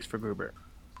 26 for Gruber.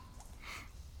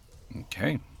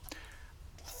 Okay.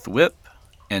 Thwip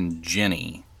and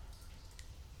Jenny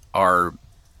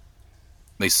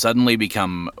they suddenly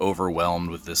become overwhelmed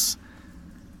with this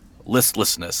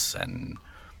listlessness and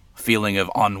feeling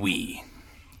of ennui.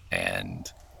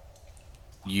 And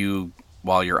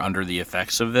while you're under the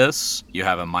effects of this, you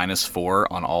have a -4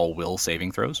 on all will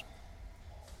saving throws.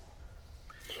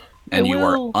 And you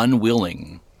are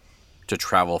unwilling to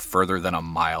travel further than a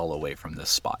mile away from this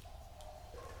spot.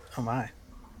 Oh my.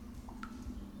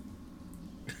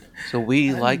 So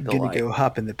we like the gonna light. go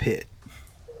hop in the pit.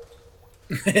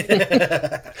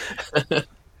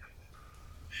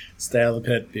 Stay out of the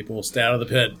pit, people. Stay out of the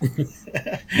pit.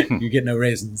 You get no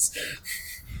raisins.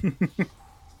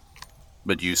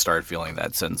 But you start feeling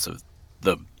that sense of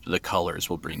the colors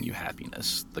will bring you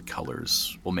happiness. The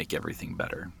colors will make everything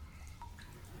better.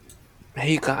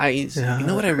 Hey guys, you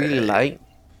know what I really Alright.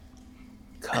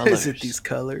 like? Colors. Is it these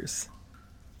colors?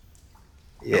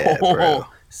 Yeah, bro.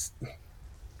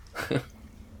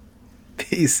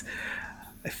 These,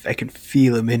 I can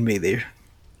feel them in me. They're.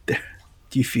 Do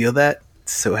you feel that?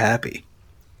 So happy.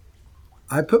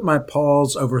 I put my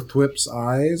paws over Thwip's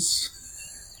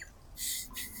eyes.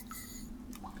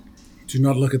 Do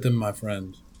not look at them, my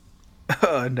friend.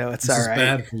 Oh no, it's This all is right.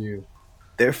 bad for you.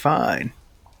 They're fine.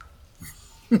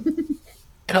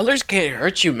 Colors can't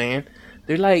hurt you, man.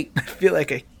 They're like I feel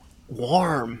like I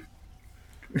warm.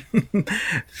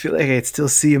 feel like I still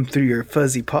see them through your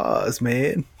fuzzy paws,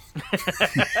 man.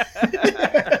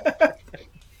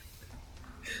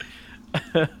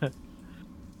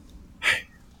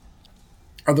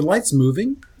 Are the lights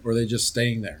moving, or are they just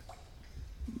staying there?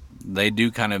 They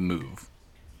do kind of move.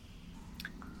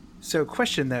 So,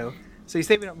 question though. So you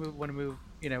say we don't want to move.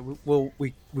 You know,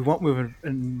 we won't move a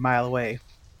mile away,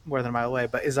 more than a mile away.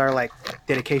 But is our like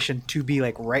dedication to be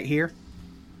like right here?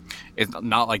 It's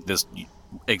not like this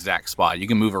exact spot. You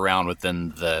can move around within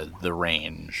the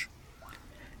range.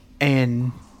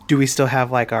 And do we still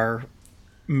have like our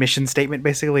mission statement,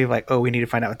 basically, like, oh, we need to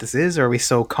find out what this is, or are we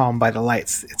so calmed by the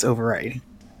lights it's overriding?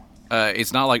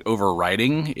 It's not like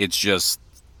overriding. It's just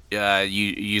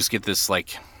you just get this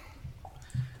like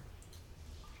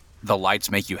the lights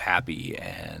make you happy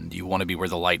and you want to be where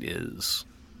the light is,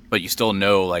 but you still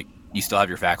know like you still have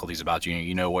your faculties about you.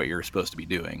 You know what you're supposed to be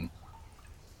doing,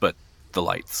 but the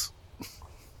lights.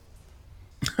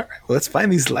 Well, let's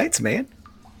find these lights, man.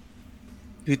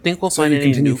 Do you think we'll So find you any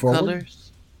continue new forward?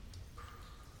 colors?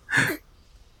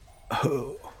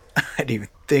 Oh, I didn't even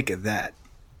think of that.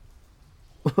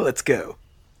 Let's go.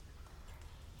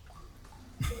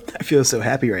 I feel so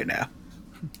happy right now.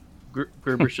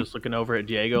 Gruber's just looking over at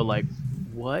Diego like,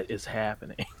 what is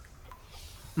happening?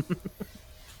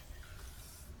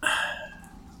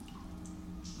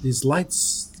 These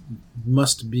lights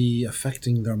must be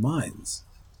affecting their minds.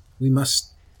 We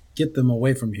must get them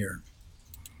away from here.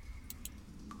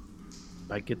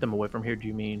 By get them away from here, do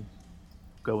you mean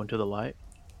go into the light?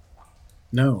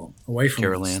 No, away from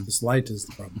Carol us. Ann. This light is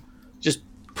the problem. Just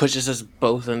pushes us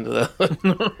both into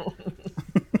the.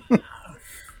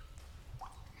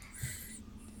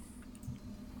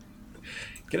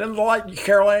 Get in the light,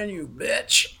 Carol Ann, you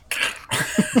bitch.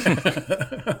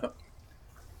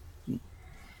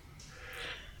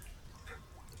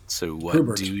 So what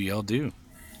Hubert. do y'all do?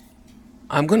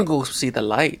 I'm gonna go see the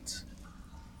lights.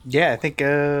 Yeah, I think,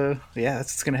 yeah,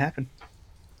 that's what's going to happen.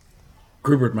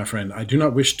 Grubert, my friend, I do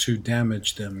not wish to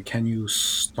damage them. Can you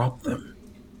stop them?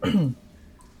 Do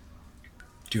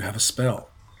you have a spell?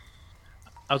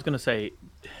 I was gonna say,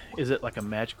 is it like a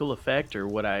magical effect, or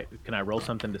can I roll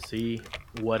something to see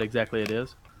what exactly it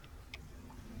is?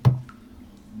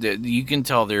 You can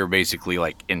tell they're basically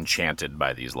like enchanted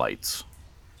by these lights.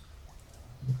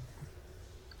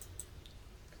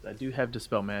 I do have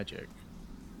dispel magic.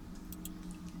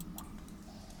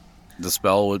 The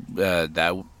spell would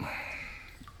that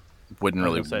wouldn't I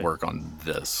was really gonna say- work on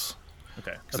this.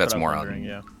 Okay, That's what I was more on- wondering,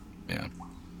 yeah. Yeah.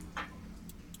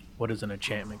 What is an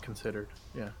enchantment considered?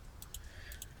 Yeah.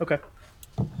 Okay.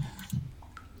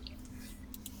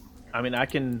 I mean, I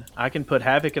can put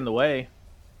havoc in the way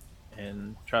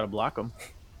and try to block them.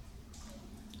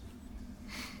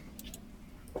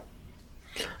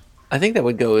 I think that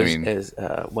would go as, I mean- as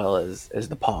well as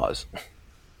the pause.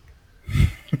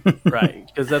 Right,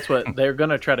 because that's what they're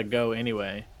gonna try to go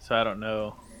anyway. So I don't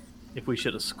know if we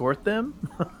should escort them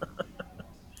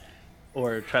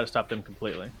or try to stop them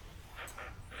completely.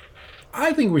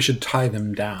 I think we should tie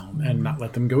them down and not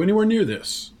let them go anywhere near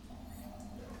this.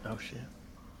 Oh shit!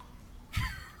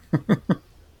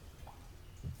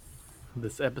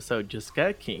 This episode just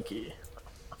got kinky.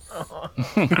 Ow,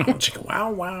 chicka,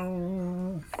 wow,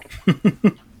 wow.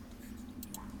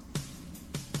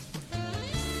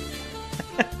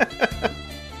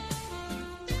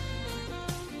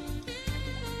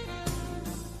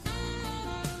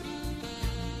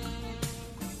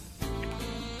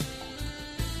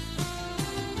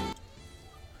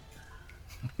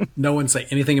 No one say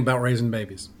anything about raising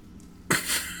babies.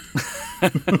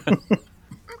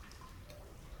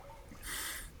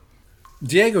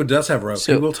 Diego does have rope.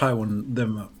 So- He will tie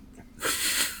them up.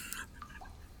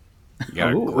 You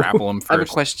gotta Ooh. grapple them I have a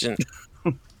first. question.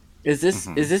 Is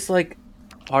this like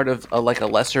part of like a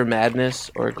lesser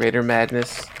madness or a greater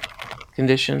madness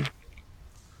condition?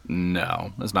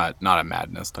 No, it's not a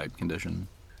madness type condition.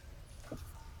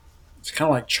 It's kind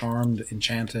of like charmed,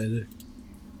 enchanted.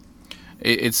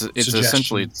 It's Suggestion.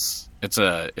 essentially it's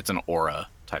an aura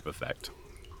type effect.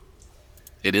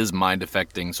 It is mind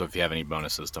affecting, so if you have any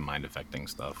bonuses to mind affecting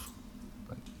stuff,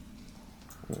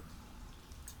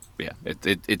 Yeah,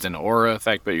 it's an aura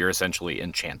effect, but you're essentially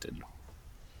enchanted.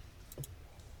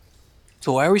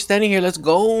 So why are we standing here? Let's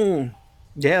go.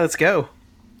 Yeah, let's go.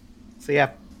 So yeah,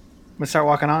 I'm gonna start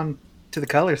walking on to the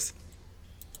colors.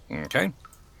 Okay.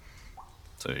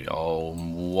 So y'all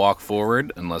walk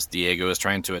forward, unless Diego is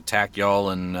trying to attack y'all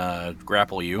and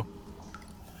grapple you.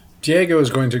 Diego is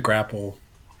going to grapple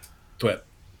Thwip.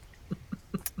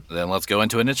 Then let's go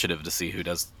into initiative to see who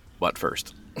does what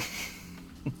first.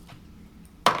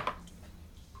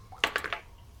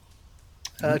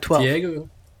 12. Diego.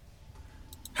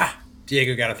 Ha!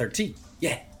 Diego got a 13.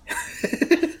 Yeah.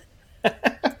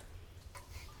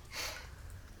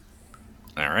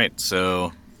 All right,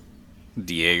 so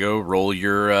Diego, roll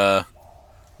your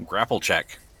grapple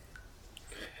check.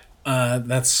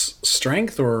 That's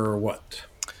strength or what?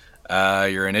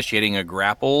 You're initiating a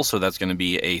grapple, so that's going to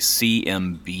be a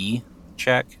CMB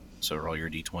check. So roll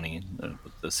your d20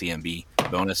 with the CMB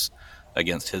bonus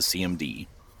against his CMD.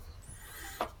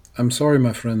 I'm sorry,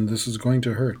 my friend. This is going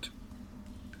to hurt.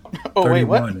 Oh, wait,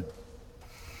 what?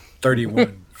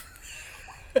 31.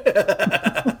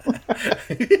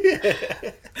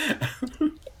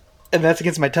 And that's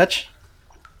against my touch?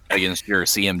 Against your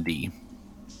CMD.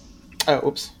 Oh,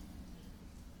 oops.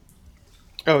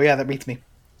 Oh, yeah, that beats me.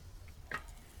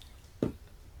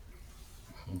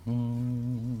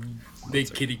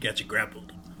 Big kitty got you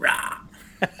grappled. Rah!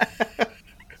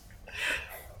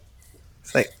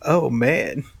 It's like, oh,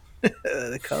 man.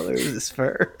 The color of his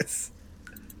furs.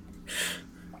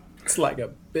 It's like a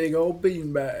big old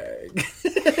beanbag.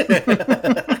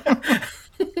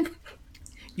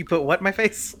 You put what in my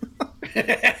face?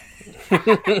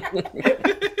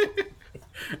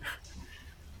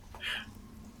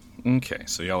 Okay,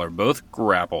 so y'all are both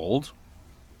grappled.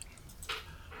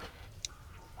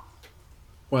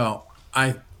 Well,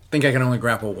 I think I can only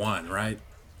grapple one, right?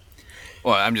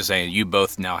 Well, I'm just saying you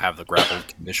both now have the grappled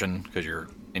condition because you're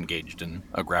engaged in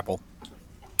a grapple.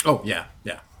 Oh, yeah,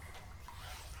 yeah.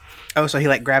 Oh, so he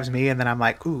like grabs me and then I'm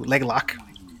like, ooh, leg lock.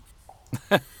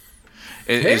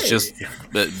 It's just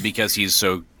that because he's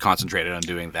so concentrated on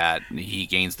doing that, he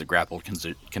gains the grappled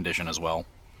condition as well.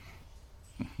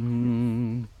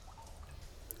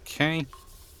 Okay.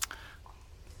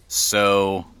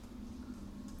 So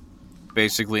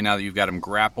basically, now that you've got him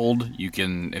grappled, you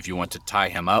can, if you want to tie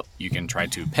him up, you can try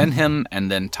to pin him and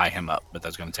then tie him up. But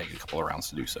that's going to take a couple of rounds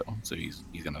to do so. So he's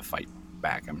going to fight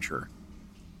back, I'm sure.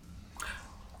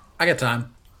 I got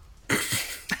time.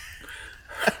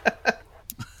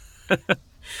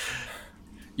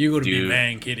 You would be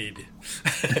man kittied.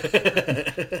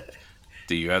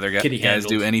 Do you other guys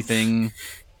do anything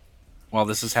while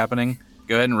this is happening?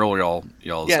 Go ahead and roll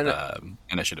y'all's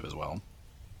initiative as well.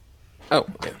 Oh,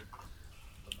 okay.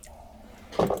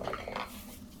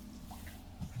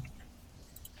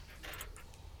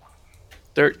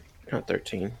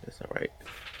 13. That's not right.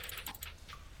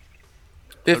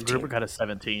 15. Gruber got a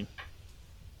 17.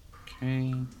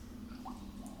 Okay.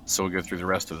 So we'll go through the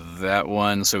rest of that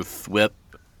one. So Thwip,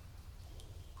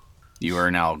 you are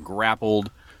now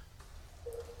grappled.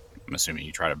 I'm assuming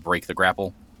you try to break the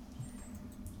grapple.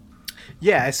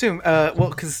 Yeah, I assume. Well,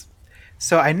 because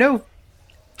so I know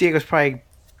Diego's probably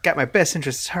got my best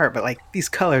interests at heart, but like these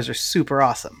colors are super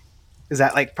awesome. Is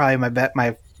that like probably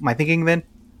my thinking then?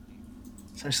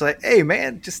 So I'm just like, hey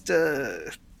man, just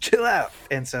chill out.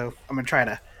 And so I'm gonna try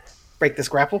to break this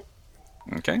grapple.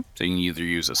 Okay. So you can either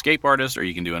use Escape Artist or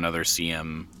you can do another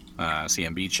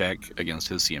CMB check against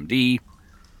his CMD.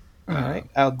 All right,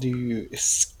 I'll do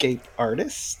Escape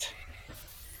Artist.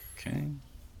 Okay.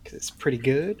 Because it's pretty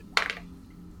good.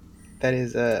 That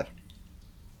is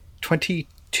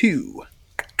 22.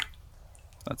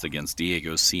 That's against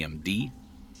Diego's CMD.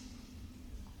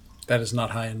 That is not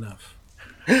high enough.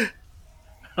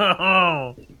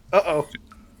 Oh, Uh-oh.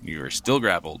 You are still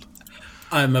grappled.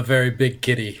 I'm a very big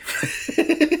kitty.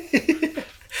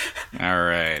 All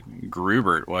right.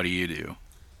 Grubert, what do you do?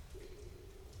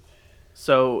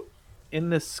 so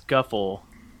in this scuffle,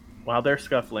 while they're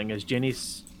scuffling, is Jenny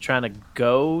trying to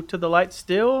go to the light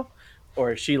still,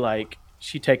 or is she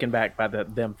taken back by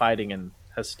them fighting and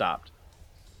has stopped?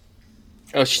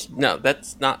 Oh, no,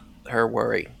 that's not her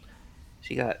worry.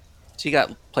 She got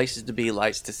places to be,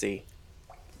 lights to see.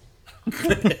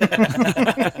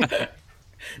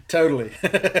 Totally.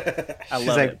 I She's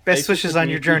love like, it. best wishes on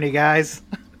your journey, guys.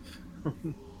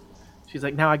 She's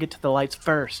like, now I get to the lights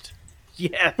first.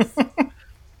 Yes.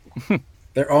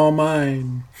 They're all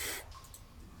mine.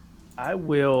 I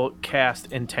will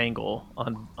cast Entangle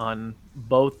on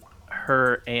both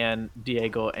her and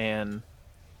Diego and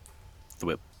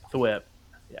Thwip. Thwip.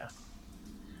 Yeah.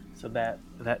 So that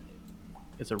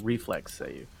is a reflex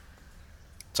save.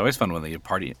 It's always fun when the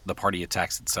party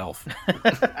attacks itself.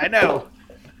 I know.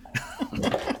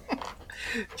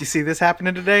 Did you see this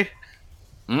happening today?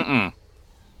 Mm-mm.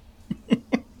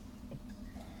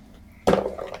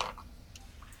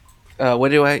 What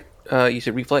do I? You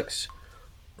said reflex.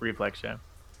 Reflex, yeah.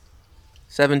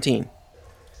 17.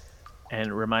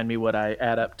 And remind me what I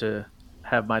add up to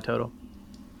have my total.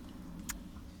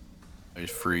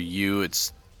 For you,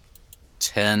 it's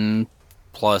 10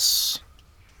 plus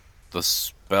the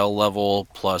spell level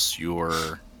plus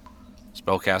your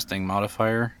spellcasting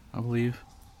modifier, I believe.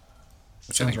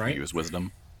 Which I Sounds think for right. you is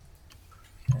wisdom.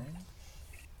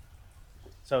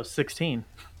 So 16.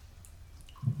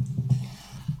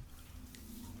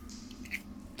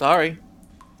 Sorry.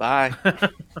 Bye.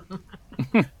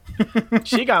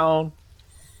 She gone.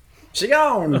 She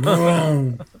gone.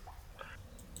 Boom.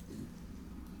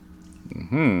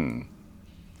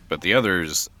 But the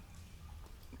others,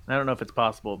 I don't know if it's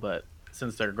possible, but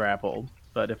since they're grappled.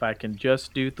 But if I can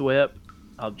just do Thwip,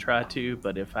 I'll try to.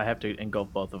 But if I have to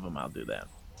engulf both of them, I'll do that.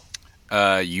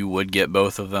 you would get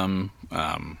both of them.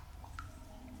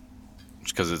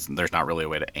 Because there's not really a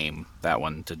way to aim that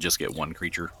one to just get one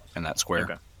creature in that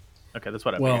square. Okay, that's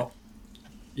what I figured. Well,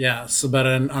 yeah. So, but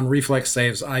on reflex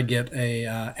saves, I get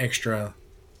a extra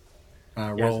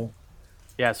roll.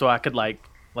 Yeah, so I could like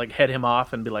head him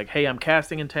off and be like, "Hey, I'm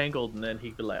casting entangled," and then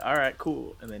he'd be like, "All right,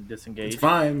 cool," and then disengage. It's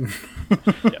fine.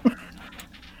 Yeah.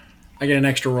 I get an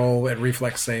extra roll at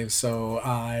reflex saves, so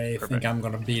I Perfect. think I'm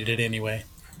going to beat it anyway.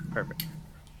 Perfect.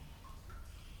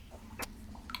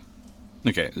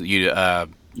 Okay,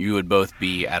 you would both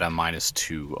be at a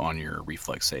 -2 on your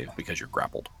reflex save because you're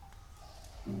grappled.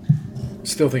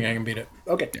 Still think I can beat it.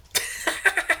 Okay.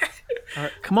 All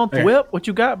right, come on, Okay. Thwip, what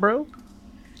you got, bro?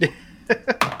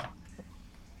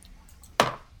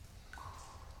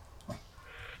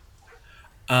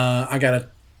 I got a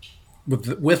with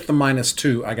the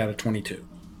 -2. I got a 22.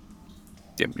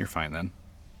 Yep, you're fine then.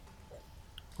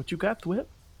 What you got, Thwip?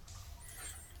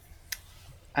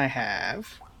 I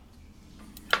have.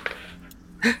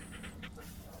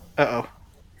 Uh-oh.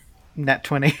 Nat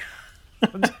 20.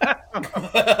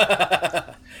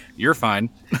 You're fine.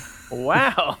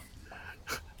 Wow.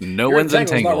 No Your one's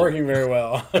entangle's not entangled. working very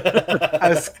well. I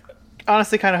was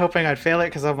honestly kind of hoping I'd fail it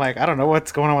because I'm like, I don't know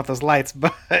what's going on with those lights,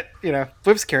 but,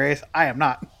 Flip's curious. I am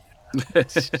not. I'm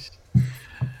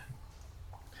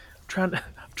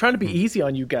trying to be easy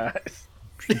on you guys.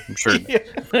 I'm sure.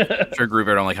 Sure,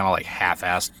 Gruber only kind of like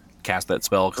half-assed cast that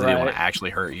spell because they didn't want Right. to actually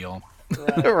hurt you.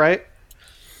 Right?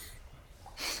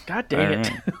 God dang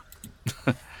it.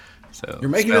 Alright. So You're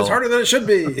making this harder than it should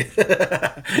be.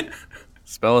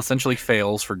 Spell essentially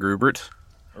fails for Grubert.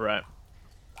 Right.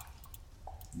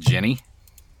 Jenny,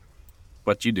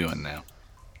 what you doing now?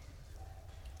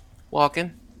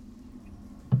 Walking.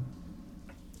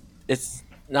 It's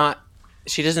not.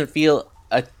 She doesn't feel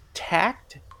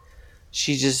attacked.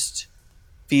 She just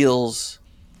feels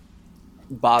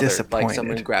bothered, like Disappointed.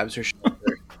 someone grabs her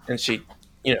shoulder, and she,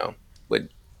 would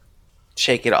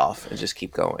shake it off and just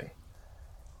keep going.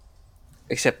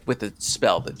 Except with the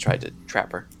spell that tried to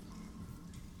trap her.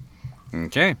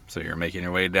 Okay, so you're making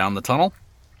your way down the tunnel.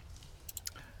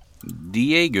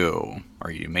 Diego,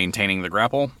 are you maintaining the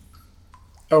grapple?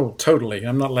 Oh, totally.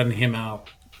 I'm not letting him out.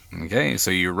 Okay,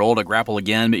 so you rolled a grapple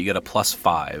again, but you get a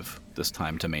 +5 this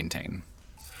time to maintain.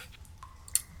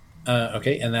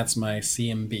 Okay, and that's my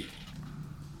CMB.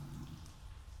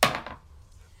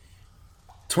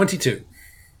 22.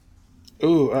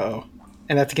 Ooh, uh-oh.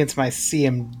 And that's against my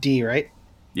CMD, right?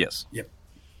 Yes. Yep.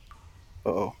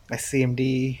 Uh-oh. My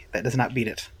CMD, that does not beat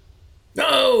it.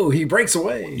 No, he breaks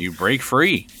away. You break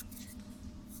free.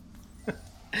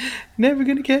 Never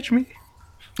gonna catch me.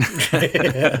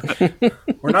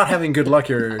 We're not having good luck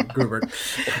here, Grubert.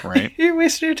 Right. You're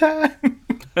wasting your time.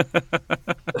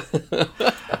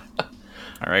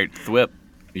 All right, Thwip,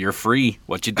 you're free.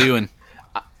 What you doing?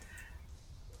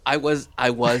 I was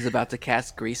about to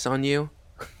cast grease on you.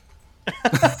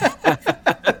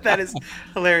 That is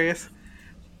hilarious.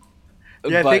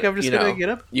 Yeah, I think I'm just gonna get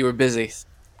up. You were busy.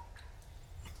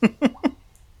 I'm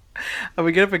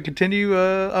gonna get up and continue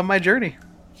on my journey.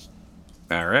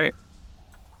 All right.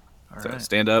 All So right.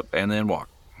 stand up and then walk.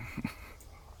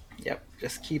 Yep.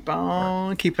 Just keep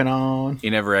on keeping on. He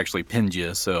never actually pinned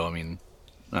you, so I mean,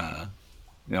 you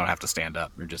don't have to stand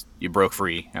up. You broke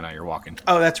free, and now you're walking.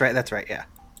 Oh, that's right. That's right. Yeah.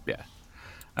 Yeah,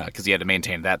 because you had to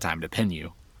maintain that time to pin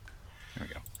you. There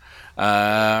we go.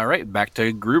 All right, back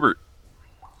to Grubert.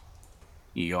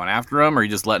 You going after him, or you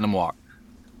just letting him walk?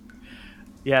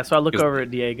 Yeah, so I look Because- over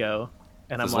at Diego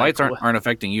and I'm His like, lights "What-" aren't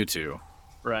affecting you two.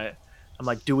 right. I'm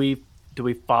like, do we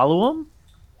follow him?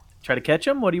 Try to catch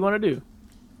him? What do you want to do?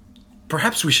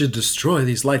 Perhaps we should destroy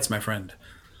these lights, my friend.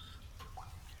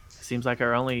 Seems like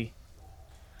our only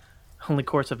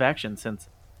course of action since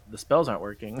the spells aren't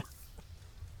working.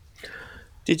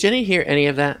 Did Jenny hear any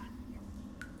of that?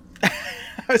 I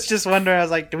was just wondering. I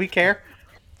was like, do we care?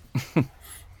 I mean,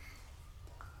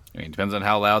 it depends on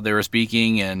how loud they were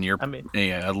speaking, and you're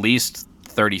at least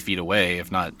 30 feet away,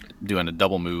 if not doing a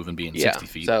double move and being 60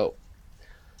 feet. So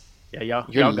Yeah, you're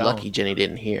y'all lucky gone. Jenny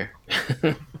didn't hear.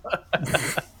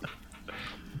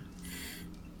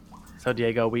 So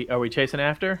Diego, are we chasing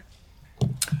after?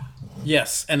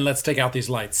 Yes, and let's take out these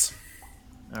lights.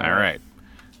 All right.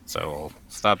 So we'll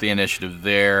stop the initiative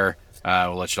there.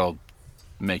 We'll let y'all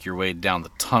make your way down the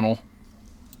tunnel.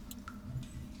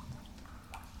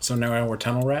 So now we're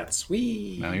tunnel rats.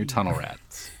 Whee! Now you're tunnel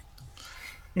rats.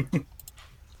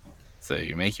 So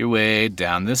you make your way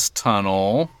down this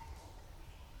tunnel.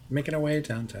 Making our way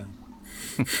downtown.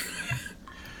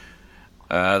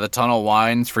 The tunnel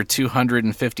winds for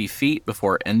 250 feet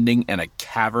before ending in a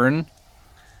cavern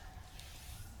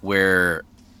where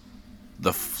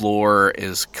the floor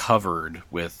is covered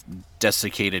with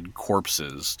desiccated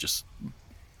corpses just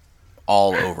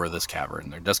all over this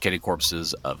cavern. They're desiccated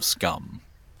corpses of scum.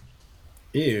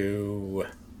 Ew.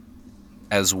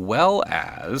 As well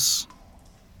as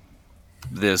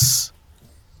this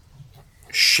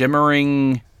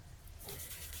shimmering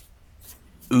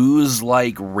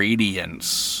ooze-like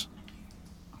radiance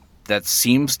that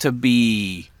seems to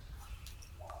be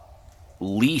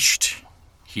leashed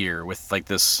here with like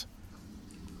this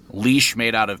leash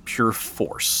made out of pure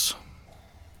force.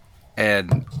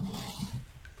 And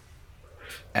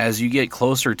as you get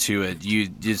closer to it, you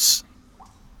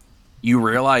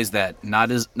realize that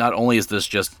not only is this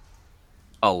just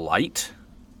a light,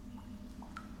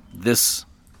 this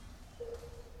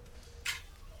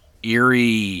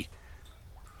eerie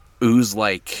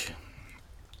ooze-like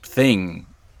thing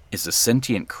is a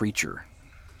sentient creature.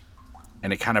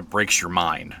 And it kind of breaks your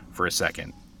mind for a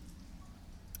second.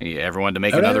 I need everyone to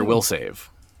make another will save.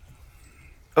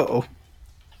 Uh-oh.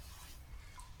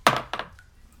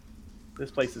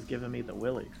 This place is giving me the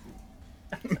willies.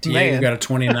 Diego got a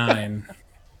 29.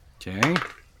 Okay.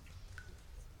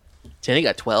 Jenny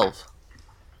got 12.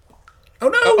 Oh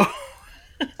no!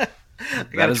 I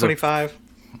got a 25.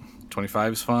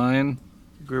 25 is fine.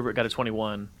 Grubert got a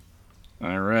 21.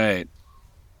 All right.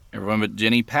 Everyone but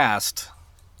Jenny passed.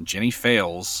 Jenny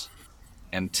fails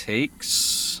and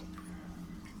takes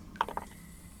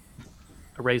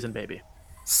A raisin baby.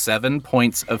 7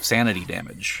 points of sanity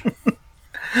damage.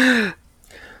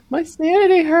 My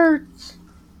sanity hurts.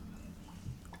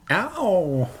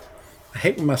 Ow! I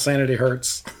hate when my sanity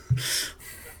hurts.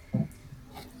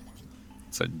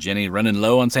 So Jenny running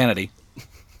low on sanity.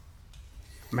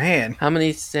 Man. How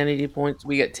many sanity points?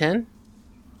 We get 10?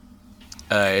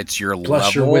 It's your Plus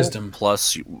level your wisdom.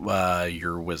 plus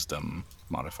your wisdom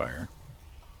modifier.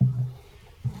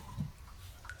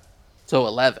 So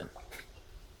 11.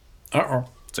 Uh-oh.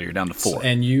 So you're down to 4.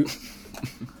 And you...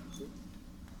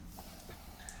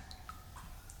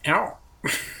 Ow.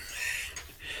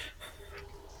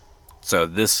 So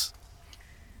this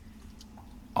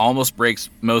almost breaks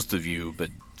most of you, but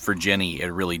for Jenny, it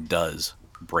really does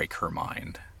break her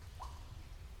mind.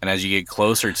 And as you get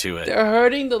closer to it, They're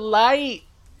hurting the light.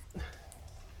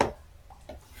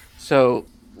 So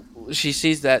she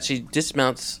sees that. She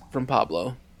dismounts from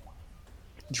Pablo,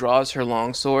 draws her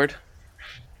long sword,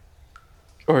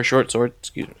 or her short sword,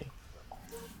 excuse me.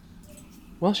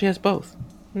 Well, she has both.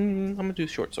 I'm going to do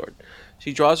short sword.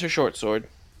 She draws her short sword.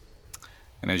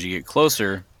 and as you get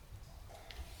closer,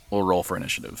 we'll roll for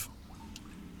initiative.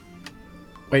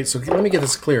 Wait, so let me get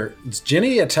this clear. Is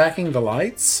Jenny attacking the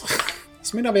lights?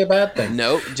 This may not be a bad thing.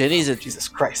 No, Jesus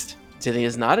Christ. Jenny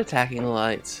is not attacking the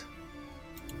lights.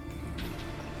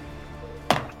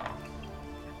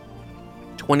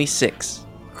 26.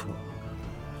 Cool.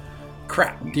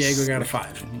 Crap. Diego got a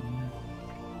 5.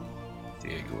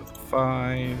 Diego with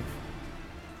 5.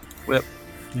 Whip.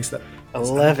 He's that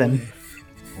 11.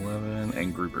 11.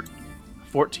 And Grubert.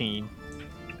 14.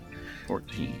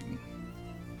 14.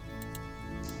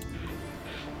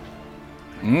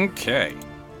 Okay.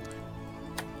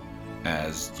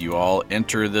 As you all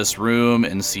enter this room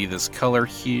and see this color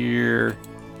here,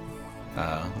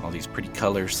 all these pretty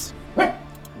colors.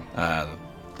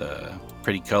 The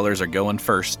pretty colors are going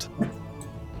first.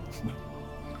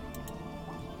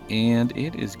 And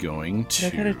it is going to... I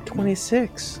got a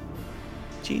 26.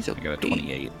 Jeez, I got a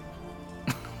 28.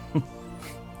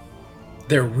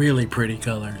 They're really pretty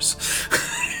colors.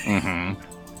 Mm-hmm.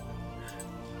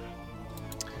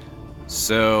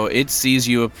 So it sees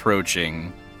you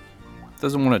approaching.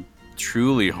 Doesn't want to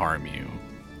truly harm you.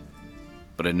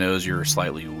 but it knows you're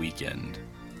slightly weakened.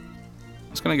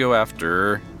 It's going to go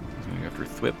after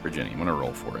Thwip or Jenny. I'm going to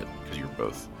roll for it because you're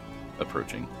both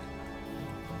approaching.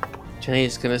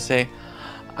 Jenny's gonna say,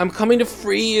 "I'm coming to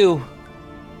free you."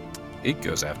 It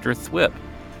goes after Thwip.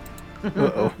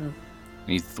 Uh-oh.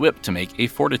 Need Thwip to make a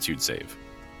fortitude save.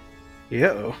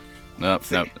 Yo. Nope,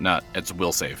 not. It's a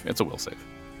will save. It's a will save.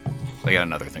 I got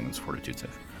another thing that's fortitude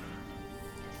save.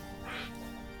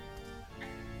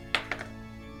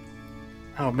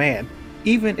 Oh man.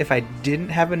 Even if I didn't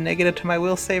have a negative to my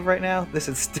will save right now, this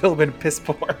has still been piss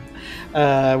poor.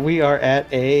 We are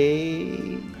at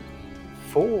a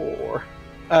 4.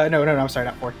 No, I'm sorry,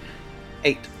 not 4.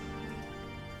 8.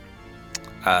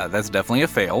 That's definitely a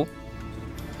fail.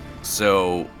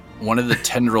 So one of the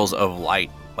tendrils of light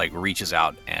reaches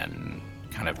out and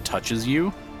kind of touches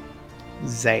you,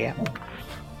 Zam.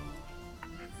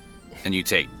 and you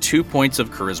take 2 points of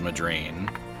charisma drain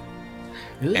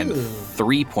and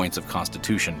 3 points of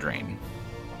constitution drain.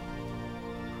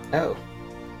 Oh.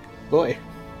 Boy.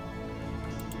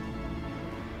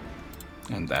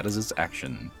 And that is its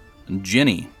action. And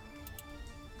Jenny.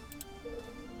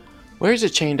 Where is it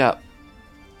chained up?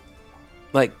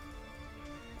 Like,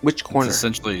 which corner? It's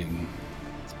essentially,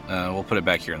 we'll put it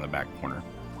back here in the back corner.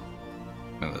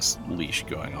 And this leash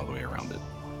going all the way around it.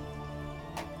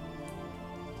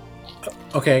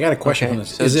 Okay, I got a question on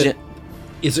this. So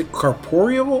Is it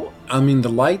corporeal? I mean, the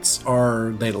lights,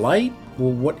 are they light?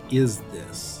 Well, what is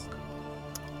this?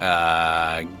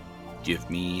 Give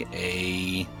me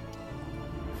a...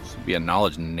 This would be a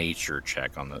knowledge nature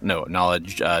check on the... No,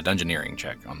 knowledge dungeoneering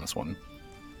check on this one.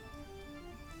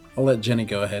 I'll let Jenny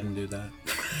go ahead and do that.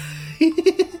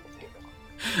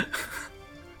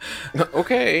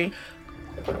 Okay.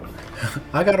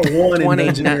 I got a 1 in 20,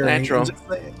 engineering. natural.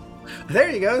 There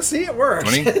you go. See, it works.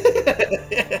 20?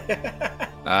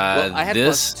 Well, I had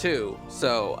this... +2,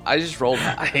 so I just rolled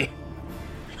high.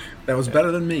 That was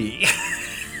better than me.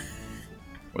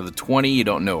 With a 20, you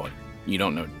don't know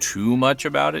too much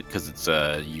about it because it's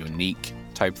a unique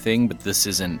type thing, but this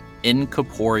is an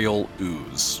incorporeal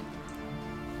ooze.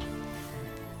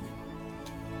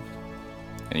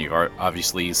 And you are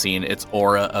obviously seeing its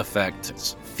aura effect,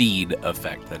 its feed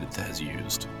effect that it has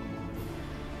used.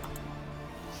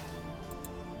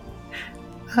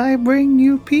 I bring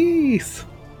you peace.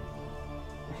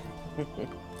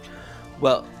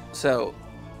 Well, so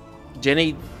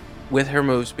Jenny, with her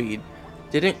move speed,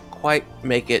 didn't quite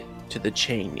make it to the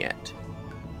chain yet.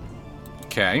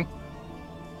 Okay.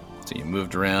 So you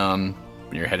moved around.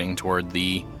 You're heading toward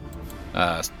the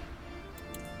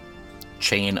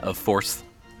chain of force.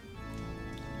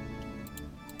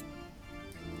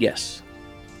 Yes.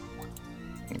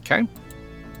 Okay.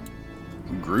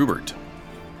 Grubert.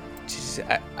 Jeez,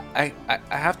 I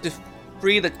have to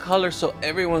free the color so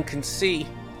everyone can see.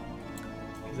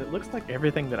 Because it looks like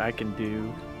everything that I can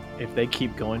do, if they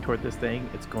keep going toward this thing,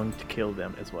 it's going to kill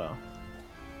them as well.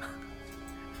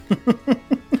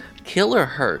 Kill or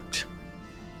hurt?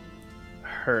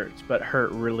 Hurts, but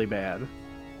hurt really bad.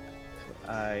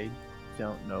 So I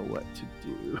don't know what to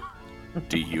do.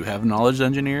 Do you have knowledge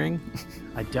engineering?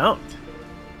 I don't.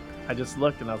 I just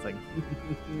looked and I was like,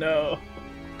 no.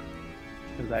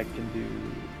 Because I can do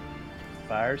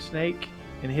Fire Snake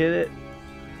and hit it.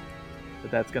 But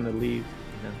that's going to leave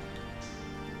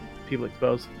people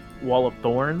exposed. Wall of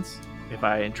Thorns. If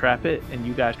I entrap it and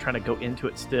you guys trying to go into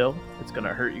it still, it's going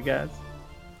to hurt you guys.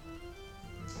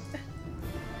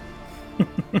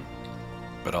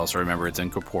 But also remember it's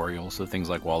incorporeal, so things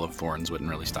like Wall of Thorns wouldn't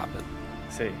really stop it.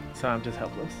 See, so I'm just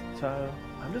helpless. So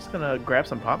I'm just going to grab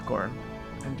some popcorn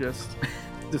and just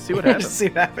see what happens. Just see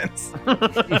what happens.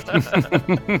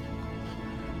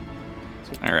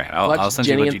 All right, I'll Watch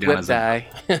essentially Jenny put you and down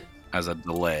Thwip die. as a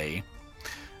delay,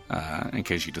 in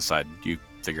case you decide you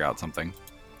figure out something.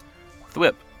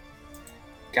 Thwip.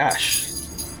 Gosh.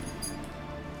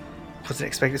 Wasn't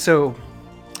expected. So,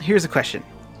 here's a question.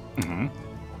 Mm-hmm.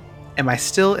 Am I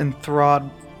still enthralled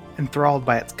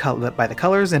by by the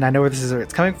colors, and I know where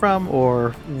it's coming from,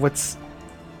 or what's?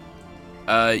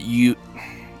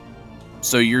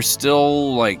 So you're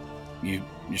still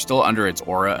you're still under its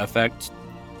aura effect.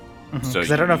 Mm-hmm. So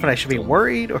I don't know if I should be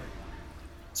worried or.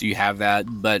 So you have that,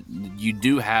 but you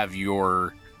do have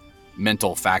your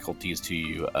mental faculties to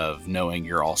you of knowing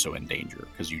you're also in danger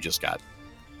because you just got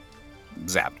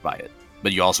zapped by it.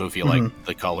 But you also feel like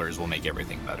the colors will make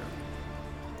everything better.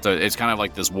 So it's kind of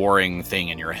like this warring thing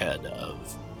in your head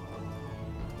of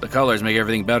the colors make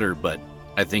everything better, but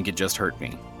I think it just hurt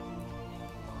me.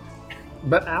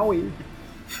 But owie.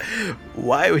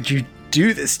 Why would you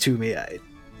do this to me? I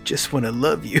just want to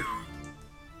love you.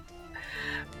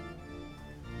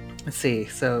 Let's see.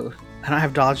 So I don't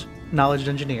have knowledge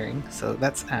engineering, so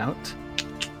that's out.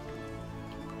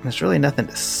 There's really nothing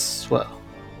to swell.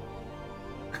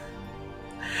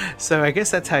 So I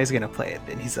guess that's how he's gonna play it.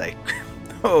 And he's like,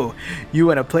 "Oh, you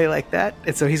want to play like that?"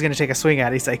 And so he's gonna take a swing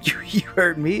at it. He's like, "You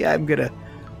hurt me. I'm gonna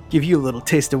give you a little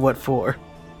taste of what for."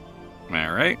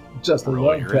 All right. Just a Roll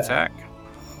one your pack.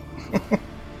 attack.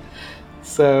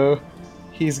 So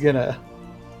he's gonna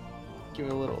give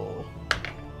it a little.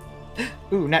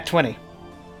 Ooh, nat 20.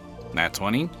 Nat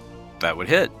 20. That would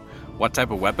hit. What type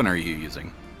of weapon are you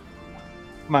using?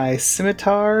 My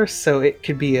scimitar, so it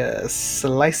could be a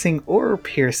slicing or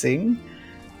piercing.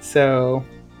 So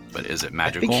But is it I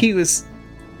magical? think he was.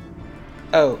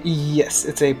 Oh yes,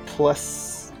 it's a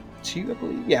 +2, I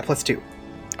believe. Yeah, +2.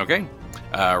 Okay.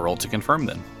 Roll to confirm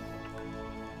then.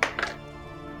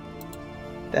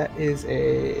 That is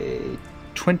a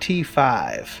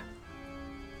 25.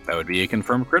 That would be a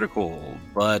confirmed critical.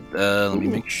 But let me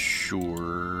make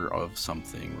sure of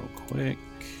something real quick.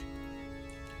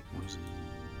 Oozes.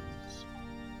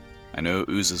 I know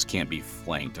oozes can't be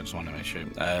flanked. I just want to make sure.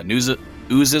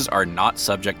 Oozes are not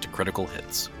subject to critical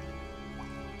hits.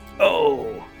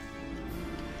 Oh,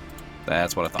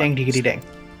 That's what I thought. dang diggity dang!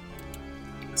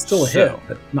 Still a So, hit,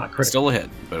 but not critical. Still a hit,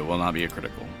 but it will not be a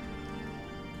critical.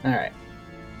 All right,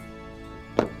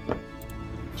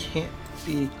 can't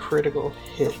be critical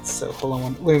hits. So hold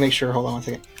on let me make sure. Hold on one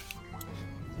second.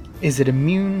 Is it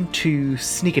immune to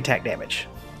sneak attack damage?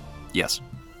 Yes.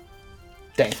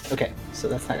 Dang. Okay, so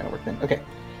that's not gonna work then. Okay,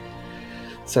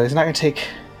 so he's not gonna take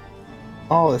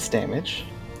all this damage.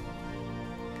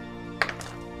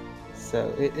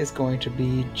 So it is going to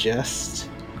be just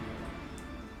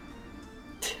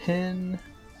 10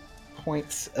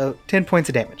 points of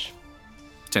damage.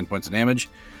 10 points of damage.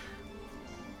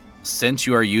 Since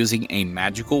you are using a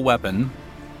magical weapon,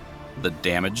 the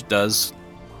damage does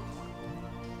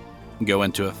go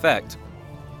into effect,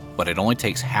 but it only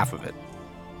takes half of it.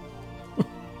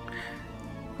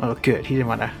 Oh, good. He didn't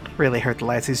want to really hurt the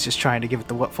lights. He's just trying to give it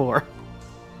the what for.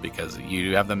 Because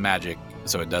you have the magic,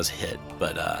 so it does hit,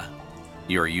 but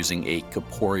you are using a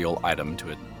corporeal item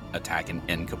to attack an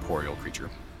incorporeal creature.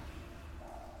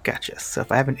 Gotcha. So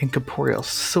if I have an incorporeal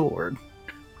sword,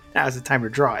 now's the time to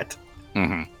draw it.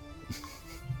 Mm-hmm.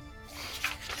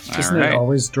 Isn't it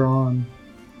always drawn?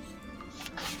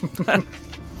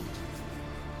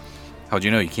 How'd you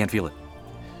know? You can't feel it.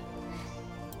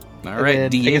 All And right,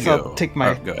 then Diego. I guess I'll take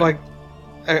my. Go ahead. Well,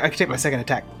 I can take my second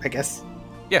attack, I guess.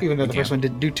 Yeah, Even though you the can. first one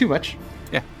didn't do too much.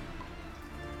 Yeah.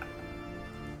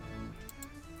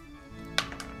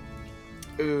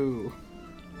 Ooh.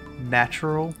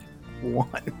 Natural 1.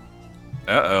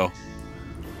 Uh-oh.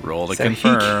 Roll to So he-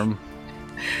 confirm.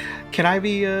 Can I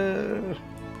be, Can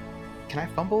I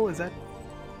fumble? Is that.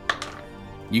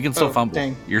 You can still Oh, fumble.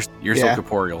 dang. You're Yeah. still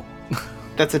corporeal.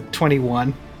 That's a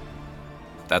 21.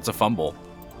 That's a fumble.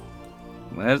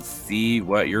 Let's see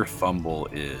what your fumble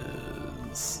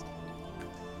is.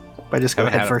 I just go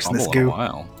Haven't head had a first in this fumble in a goo.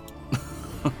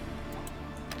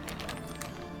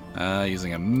 while.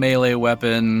 Using a melee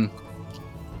weapon.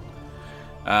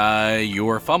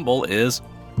 Your fumble is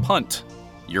punt.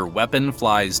 Your weapon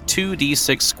flies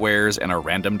 2d6 squares in a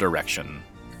random direction.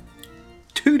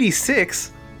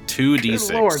 2d6? 2d6.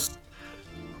 Good lord.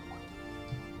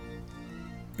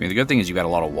 I mean, the good thing is you got a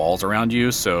lot of walls around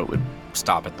you, so it would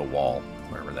stop at the wall,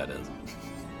 wherever that is.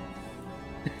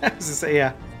 I was to say,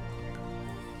 yeah.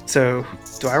 So,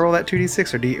 do I roll that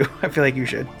 2d6 or do you? I feel like you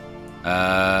should.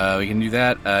 We can do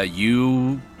that.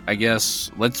 I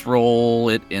guess, let's roll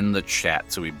it in the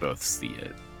chat so we both see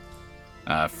it.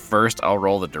 First, I'll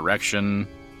roll the direction.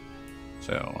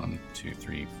 So, 1, 2,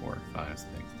 3, 4, 5, 6,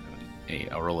 7,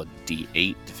 8. I'll roll a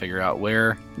d8 to figure out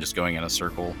where. I'm just going in a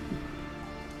circle.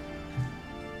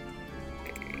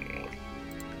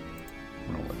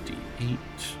 Roll a d8.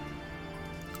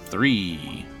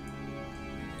 3.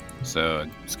 So,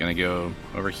 it's going to go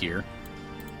over here.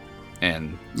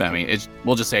 And, I mean,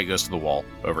 we'll just say it goes to the wall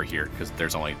over here, because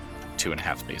there's only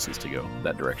 2.5 spaces to go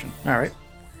that direction. Alright.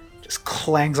 Just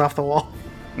clangs off the wall.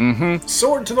 Mm-hmm.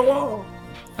 Sword to the wall!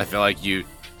 I feel like you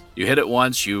hit it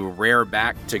once, you rear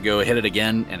back to go hit it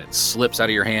again, and it slips out of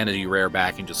your hand as you rear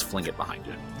back and just fling it behind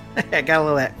you. I got a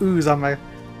little of that ooze on my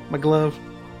glove.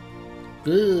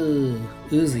 Ooh,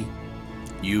 oozy.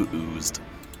 You oozed.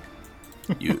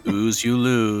 You ooze, you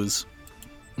lose.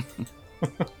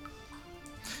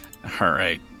 All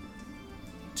right.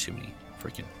 Too many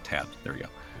freaking tabs. There we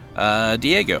go.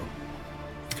 Diego.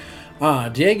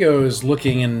 Diego is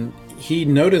looking and he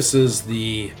notices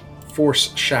the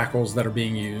force shackles that are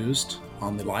being used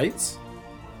on the lights.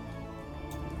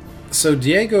 So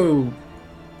Diego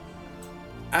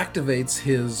activates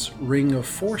his ring of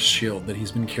force shield that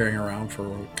he's been carrying around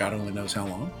for God only knows how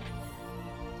long.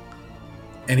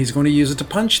 And he's going to use it to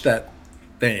punch that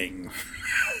thing.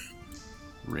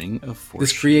 Ring of Force.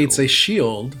 This creates shield. a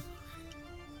shield.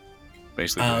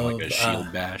 Basically doing like a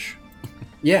shield bash.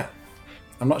 Yeah.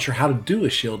 I'm not sure how to do a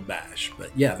shield bash,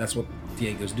 but yeah, that's what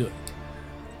Diego's doing.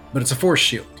 But it's a force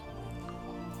shield.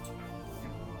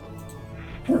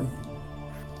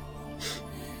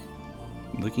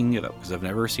 Looking it up because I've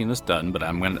never seen this done, but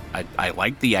I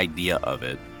like the idea of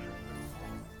it.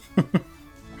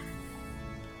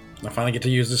 I finally get to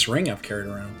use this ring I've carried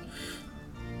around.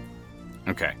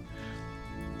 Okay.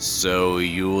 So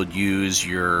you will use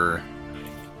your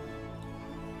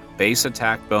base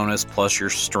attack bonus plus your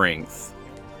strength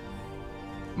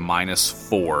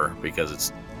 -4 because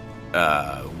it's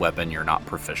a weapon you're not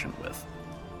proficient with.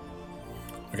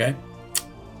 Okay.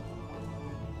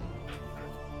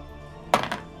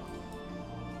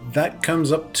 That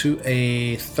comes up to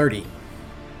a 30.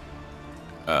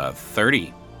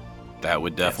 30. That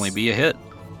would definitely Yes. be a hit.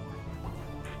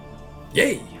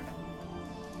 Yay!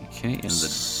 Okay, and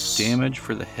the damage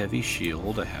for the heavy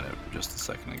shield, I had it just a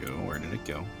second ago. Where did it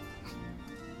go?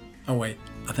 Oh, wait.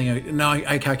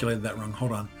 I calculated that wrong.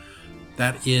 Hold on.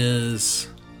 That is...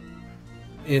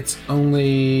 It's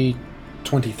only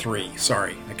 23.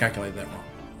 Sorry, I calculated that wrong.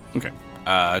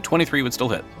 Okay. 23 would still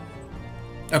hit.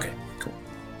 Okay, cool.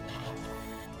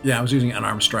 Yeah, I was using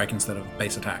unarmed strike instead of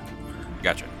base attack.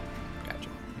 Gotcha.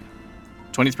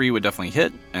 23 would definitely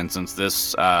hit, and since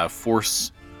this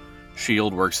force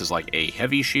shield works as like a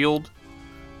heavy shield,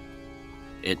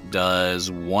 it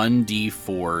does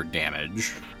 1d4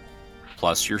 damage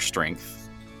plus your strength,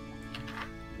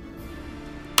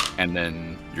 and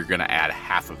then you're going to add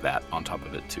half of that on top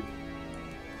of it too.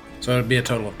 So it would be a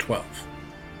total of 12.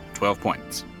 12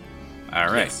 points. All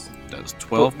right. Yes. Does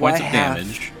 12 But why points of half?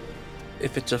 damage.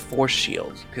 If it's a force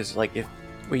shield, because like if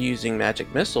we're using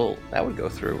magic missile, that would go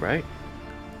through, right?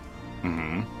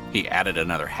 Mm-hmm. He added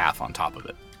another half on top of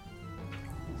it.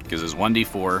 Because it's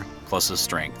 1d4 plus his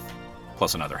strength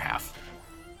plus another half.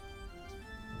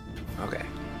 Okay.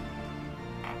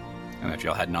 And if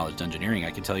y'all had knowledge engineering,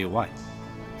 I could tell you why.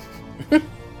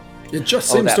 It just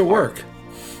Oh, seems that to part. work.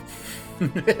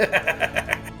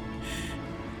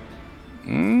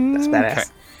 That's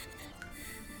badass.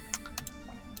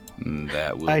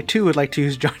 That will. I too would like to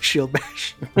use John's shield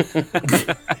bash.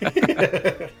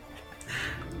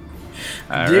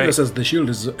 All Diego right. says the shield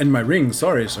is in my ring.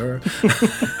 Sorry, sir.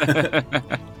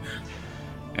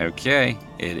 Okay,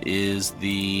 it is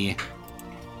the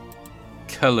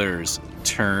color's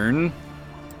turn.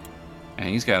 And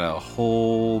he's got a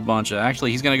whole bunch of...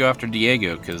 Actually, he's going to go after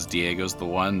Diego, because Diego's the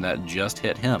one that just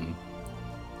hit him.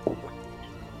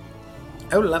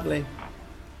 Oh, lovely.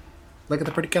 Look at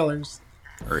the pretty colors.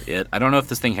 Or it. I don't know if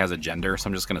this thing has a gender, so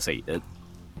I'm just going to say it.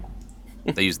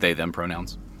 They use they, them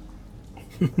pronouns.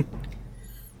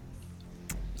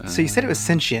 So you said it was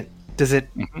sentient. Does it?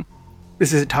 Mhm.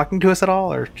 Is it talking to us at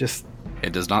all, or just?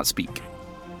 It does not speak.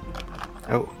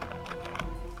 Oh,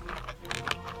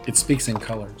 It speaks in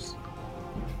colors.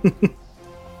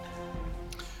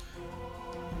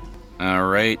 All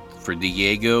right, for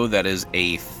Diego, that is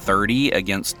a 30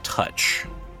 against touch.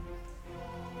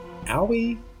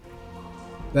 Owie.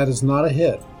 That is not a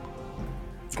hit.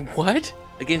 What?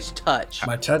 Against touch.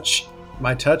 My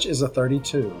touch is a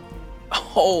 32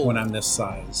 Oh. when I'm this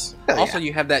size. Also,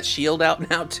 you have that shield out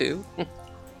now too.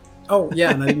 Oh,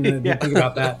 yeah, and I didn't Yeah. think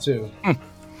about that, too.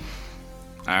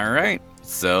 All right,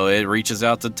 so it reaches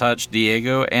out to touch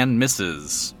Diego and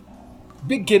misses.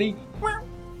 Big kitty.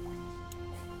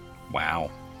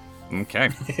 Wow. Okay.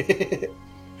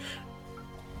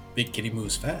 Big kitty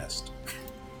moves fast.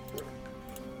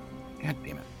 God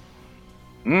damn it.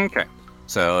 Okay.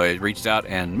 So it reached out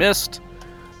and missed.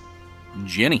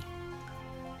 Jenny.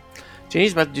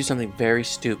 Jenny's about to do something very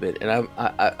stupid, and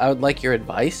I would like your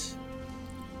advice.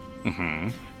 Mm-hmm.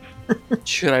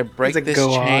 Should I break Does it this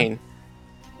go on? chain?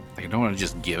 I don't want to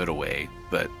just give it away,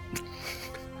 but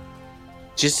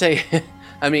Just say,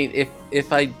 I mean,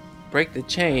 if I break the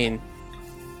chain,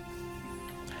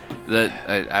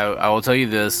 I will tell you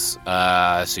this,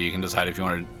 so you can decide if you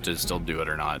want to still do it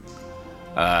or not.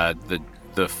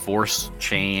 The force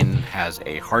chain has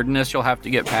a hardness you'll have to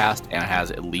get past, and it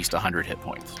has at least 100 hit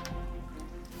points.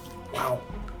 Wow.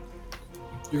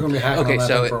 You're going to be hacking okay, on that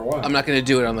so thing for a while. I'm not going to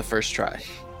do it on the first try.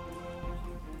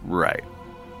 Right.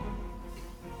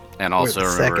 And also the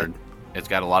remember, second. it's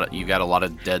got you got a lot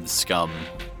of dead scum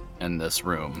in this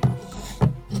room,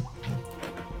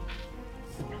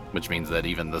 which means that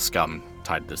even the scum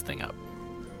tied this thing up.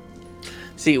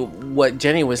 See, what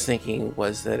Jenny was thinking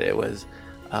was that it was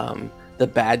the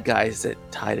bad guys that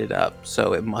tied it up.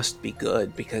 So it must be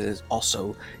good because it's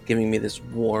also giving me this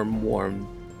warm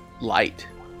light.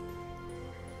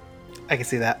 I can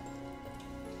see that.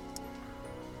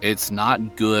 It's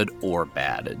not good or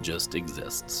bad. It just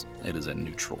exists. It is a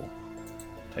neutral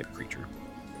type creature.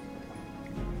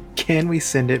 Can we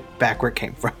send it back where it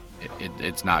came from?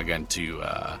 It's not going to...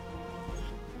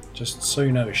 Just so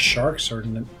you know, sharks are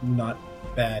not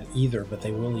bad either, but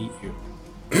they will eat you.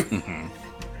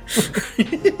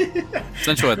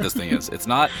 Essentially what this thing is. It's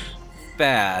not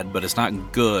bad, but it's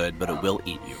not good, but it will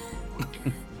eat you.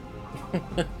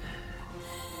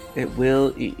 It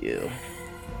will eat you.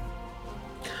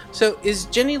 So is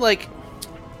Jenny like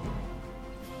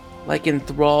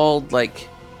enthralled? Like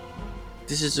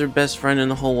this is her best friend in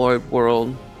the whole wide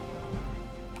world?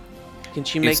 Can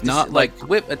she make It's not like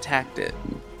Whip attacked it?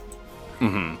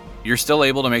 Mm-hmm. You're still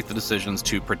able to make the decisions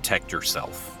to protect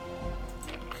yourself.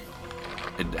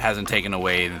 It hasn't taken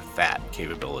away that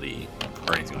capability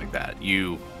or anything like that.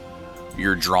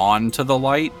 You're drawn to the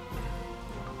light,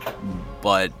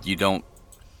 but you don't.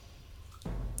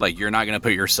 Like, you're not going to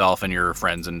put yourself and your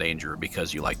friends in danger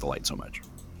because you like the light so much.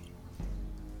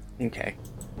 Okay.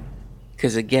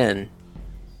 Because again,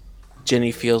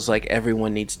 Jenny feels like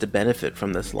everyone needs to benefit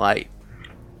from this light.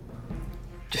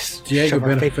 Just Diego shove our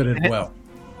faith benefited in it. well.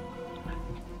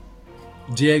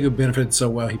 Diego benefited so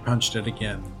well he punched it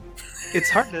again. It's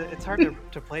hard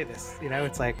to play this. You know,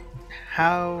 it's like,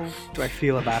 how do I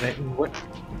feel about it, and what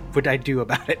would I do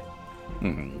about it?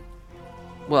 Mm-hmm.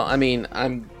 Well, I mean,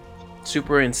 I'm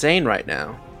super insane right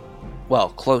now. Well,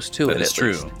 close to it. That is at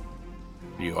true. least.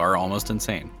 You are almost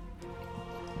insane.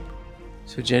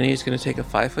 So Jenny is going to take a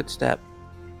 5-foot step,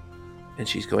 and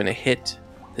she's going to hit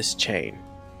this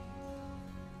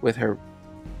with her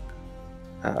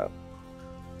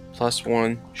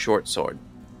 +1 short sword.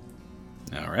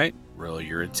 All right. Roll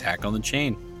your attack on the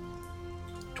chain.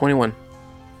 21.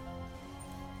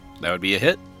 That would be a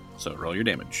hit. So roll your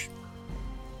damage.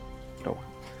 Oh.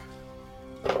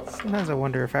 Sometimes I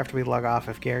wonder if after we log off,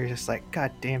 if Gary's just like,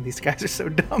 God damn, these guys are so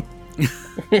dumb.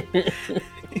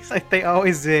 He's like, they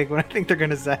always zig when I think they're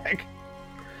gonna zag.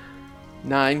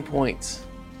 9 points.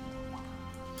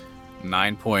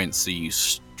 9 points. So you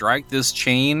strike this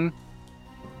chain,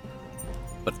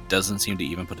 but it doesn't seem to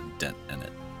even put a dent in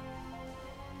it.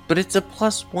 But it's a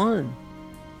 +1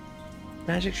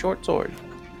 magic short sword.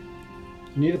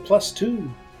 You need a +2.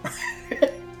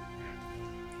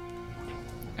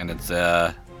 And it's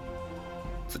a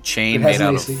chain It has made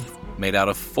an out AC. made out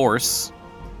of force,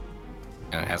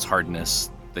 and it has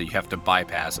hardness that you have to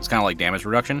bypass. It's kind of like damage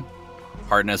reduction.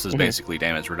 Hardness is basically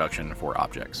damage reduction for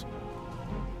objects,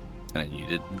 and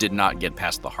you did not get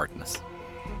past the hardness.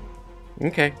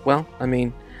 Okay, well, I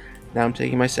mean, now I'm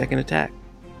taking my second attack.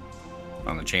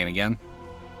 On the chain again.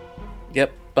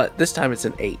 Yep, but this time it's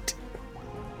an 8.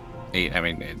 8. I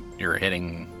mean, you're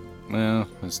hitting. Well,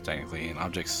 it's technically an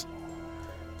object's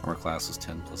armor class is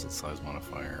 10 plus its size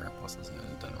modifier plus it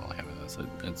doesn't really have this.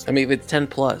 It's I mean, if it's 10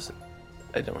 plus,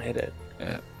 I don't hit it.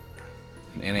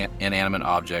 an inanimate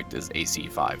object is AC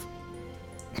 5.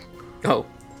 Oh,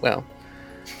 well,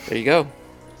 there you go.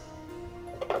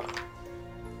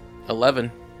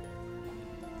 11.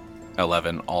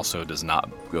 11 also does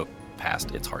not go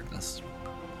past its hardness.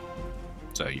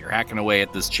 So you're hacking away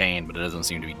at this chain, but it doesn't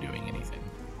seem to be doing anything.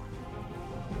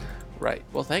 Right.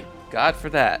 Well, thank God for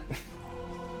that.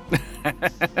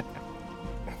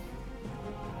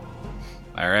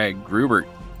 All right, Grubert.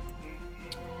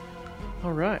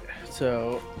 All right.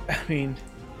 So, I mean,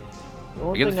 the I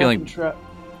only get the thing feeling can try-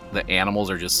 the animals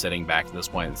are just sitting back at this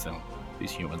point and saying,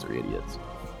 these humans are idiots.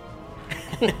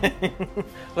 Well,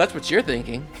 that's what you're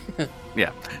thinking.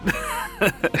 Yeah.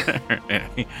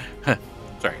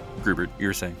 Sorry, Grubert, you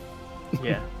were saying.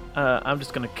 Yeah. I'm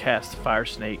just gonna cast Fire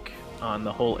Snake on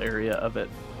the whole area of it.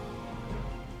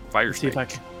 Fire See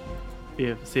snake.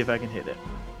 see if I can hit it.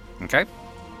 Okay.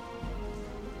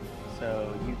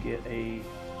 So you get a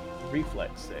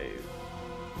reflex save.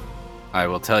 I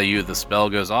will tell you the spell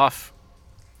goes off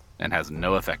and has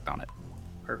no effect on it.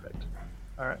 Perfect.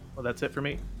 All right. Well, that's it for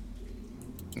me.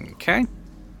 Okay.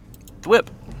 Thwip.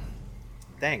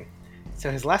 Dang. So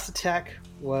his last attack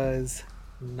was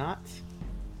not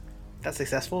that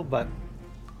successful, but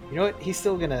you know what? He's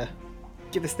still gonna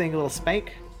give this thing a little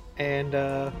spank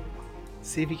and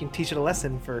see if he can teach it a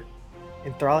lesson for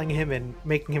enthralling him and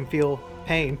making him feel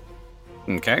pain.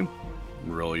 Okay.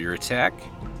 Roll your attack.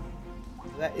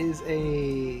 That is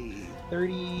a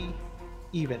 30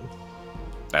 even.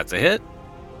 That's a hit.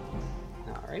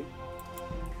 All right.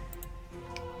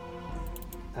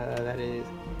 That is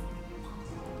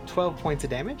 12 points of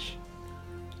damage.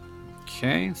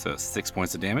 Okay, so 6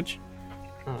 points of damage.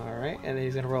 All right, and then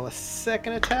he's gonna roll a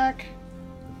second attack.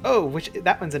 Oh, which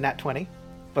that one's a nat 20,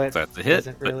 but So that's a hit,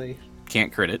 doesn't but- really.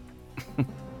 Can't crit it.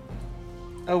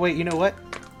 Oh wait, you know what?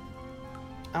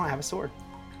 I don't have a sword.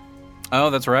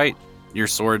 Oh, that's right. Your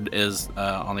sword is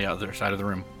on the other side of the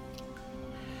room.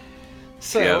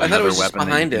 So You have I thought it another was just weapon that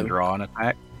behind you can him. draw an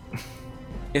attack.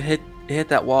 It hit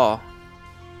that wall.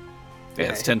 Yeah, Yeah,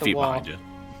 it's hit 10 the feet wall. behind you.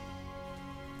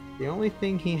 the only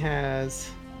thing he has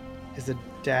is a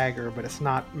dagger, but it's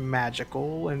not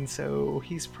magical, and so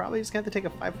he's probably just gonna have to take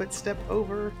a 5-foot step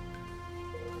over,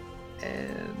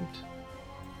 and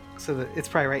so it's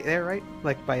probably right there, right?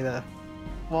 Like by the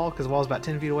wall, because the wall's about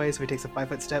 10 feet away, so if he takes a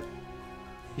 5-foot step,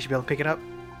 he should be able to pick it up.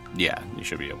 Yeah, you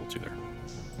should be able to there.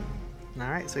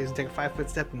 Alright, so he's gonna take a 5-foot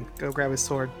step and go grab his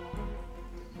sword.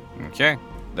 Okay,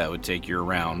 that would take your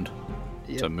round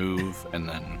Yep. to move and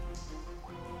then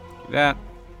do that.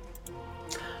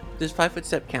 Does 5-foot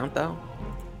step count though?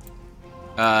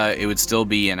 It would still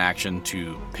be an action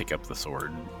to pick up the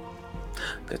sword,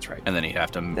 That's right. and then he'd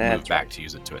have to move That's back right. to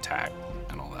use it to attack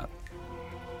and all that.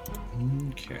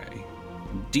 Okay.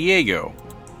 Diego,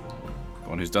 the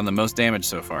one who's done the most damage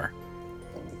so far.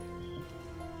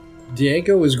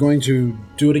 Diego is going to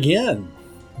do it again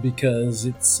because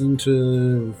it seemed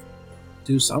to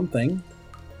do something.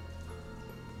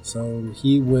 So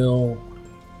he will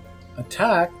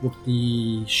attack with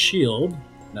the shield.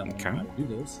 Now, Okay. how to do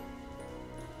this?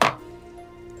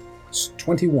 It's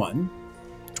 21.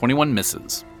 21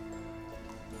 misses.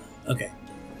 Okay.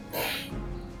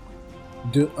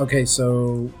 Okay,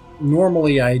 so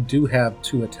normally I do have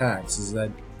 2 attacks. Is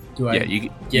that Yeah, you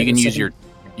get can a use second-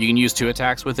 you can use 2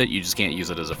 attacks with it. You just can't use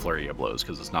it as a flurry of blows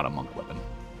because it's not a monk weapon.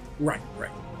 Right.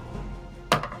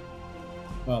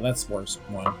 Well, that's worse.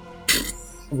 1.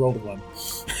 Rolled a 1.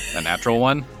 A natural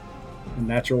one. A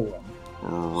natural 1.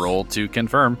 Roll to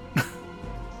confirm.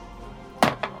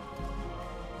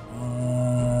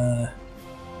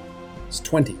 It's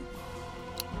 20.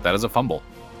 That is a fumble.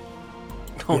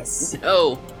 Oh Yes.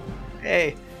 no!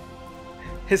 Hey,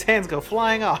 his hands go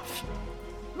flying off.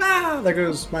 Ah, there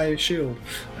goes my shield.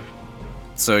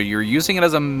 So you're using it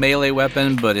as a melee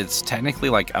weapon, but it's technically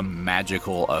like a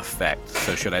magical effect.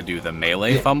 So should I do the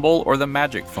melee Yeah. fumble or the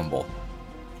magic fumble?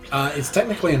 It's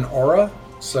technically an aura,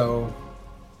 so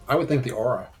I would think the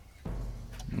aura.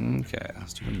 Okay,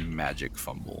 let's do a magic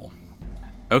fumble.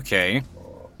 Okay.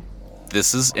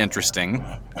 This is interesting.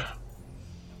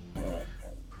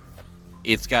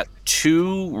 It's got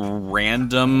 2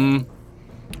 random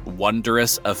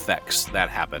wondrous effects that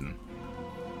happen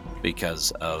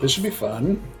because of This should be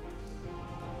fun.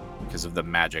 the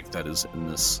magic that is in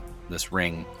this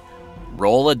ring.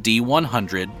 Roll a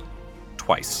D100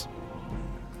 twice.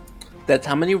 That's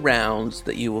how many rounds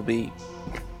that you will be.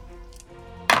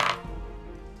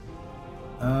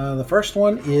 The first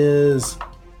one is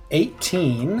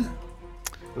 18.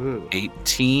 Ooh.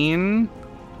 18.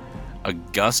 A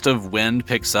gust of wind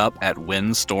picks up at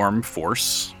windstorm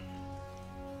force.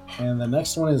 And the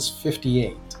next one is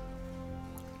 58.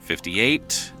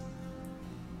 58.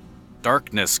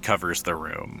 Darkness covers the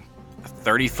room. A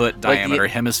 30-foot diameter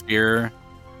hemisphere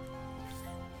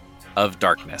of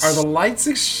darkness. Are the lights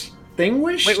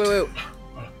extinguished? Wait.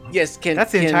 Yes,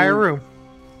 That's the entire room.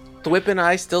 Thwip and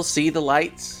I still see the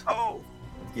lights. Oh,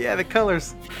 yeah, the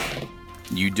colors.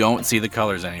 You don't see the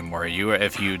colors anymore.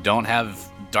 If you don't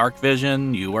have dark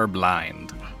vision, you are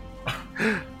blind.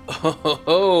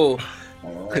 Oh,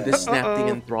 could this snap the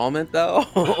enthrallment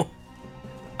though?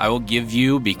 I will give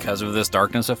you, because of this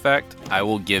darkness effect, I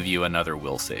will give you another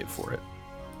will save for it.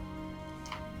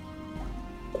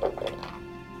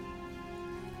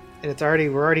 And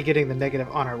we're already getting the negative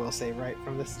on our will save, right,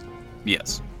 from this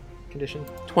Yes. condition.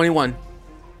 21.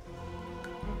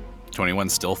 21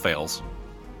 still fails.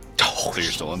 So you're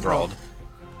still enthralled.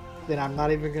 Then I'm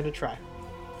not even going to try.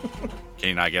 Can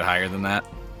you not get higher than that?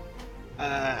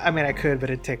 I mean, I could, but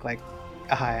it'd take like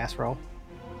a high ass roll.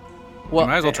 You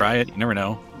might as well try it. You never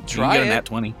know. Try you can get a it. nat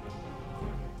 20.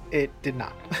 It did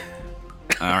not.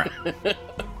 All right.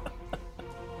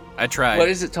 I tried. What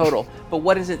is it total? But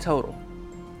what is it total?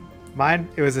 Mine,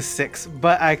 it was a 6,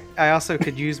 but I also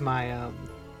could use my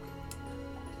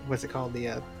what's it called,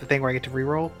 the thing where I get to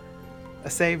reroll a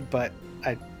save, but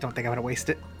I don't think I'm gonna waste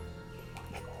it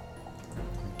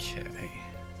Okay.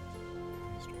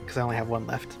 because I only have 1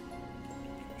 left.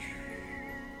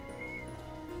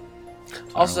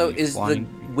 Also, really is the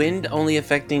flying. wind only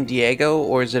affecting Diego,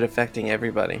 or is it affecting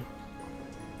everybody?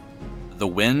 The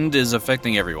wind is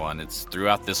affecting everyone. It's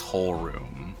throughout this whole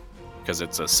room because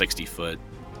it's a 60-foot.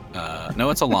 No,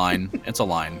 it's a line. It's a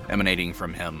line emanating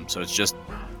from him. So it's just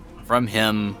from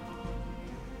him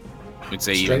We'd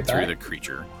say Straight even through back? the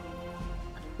creature.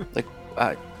 Like,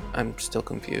 I'm still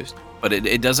confused. But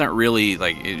it doesn't really,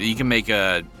 like, you can make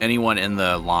anyone in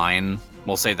the line,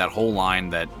 we'll say that whole line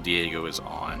that Diego is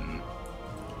on.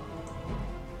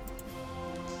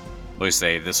 Let's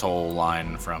say this whole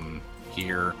line from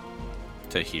here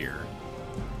to here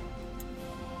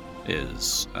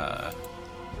is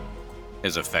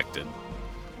affected.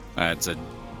 It's a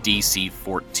DC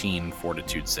 14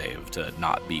 fortitude save to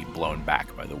not be blown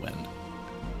back by the wind.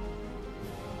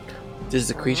 Does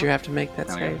the creature have to make that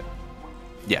Okay. save?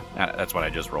 Yeah, that's what I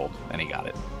just rolled, and he got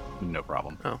it. No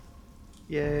problem.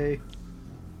 Yay.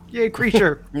 Yay,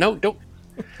 creature. No, don't.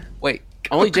 Wait,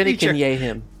 only Jenny creature. can yay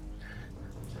him.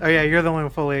 Oh, yeah, you're the one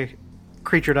fully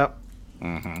creatured up.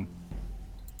 Mm-hmm.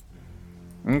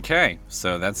 Okay,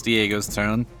 so that's Diego's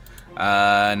turn.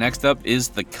 Next up is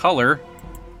the color.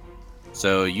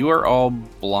 So you are all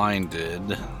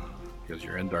blinded because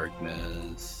you're in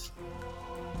darkness.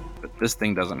 But this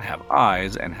thing doesn't have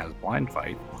eyes and has blind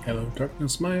fight. Hello,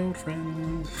 darkness, my old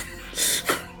friend.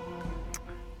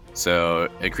 So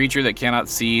a creature that cannot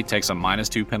see takes a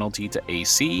 -2 penalty to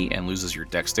AC and loses your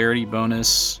dexterity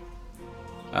bonus.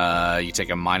 You take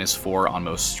a -4 on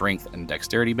most strength and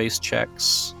dexterity-based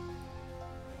checks.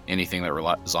 Anything that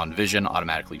relies on vision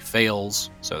automatically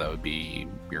fails, so that would be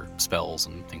your spells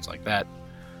and things like that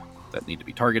that need to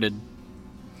be targeted,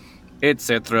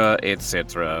 etc.,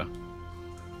 etc.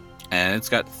 And it's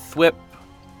got Thwip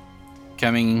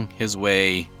coming his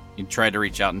way. He tried to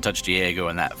reach out and touch Diego,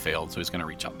 and that failed, so he's going to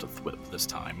reach out to Thwip this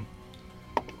time.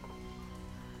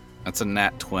 That's a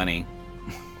nat 20.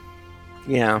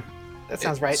 Yeah. That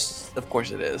sounds right. Of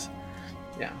course it is.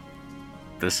 Yeah.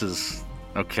 This is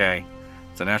okay.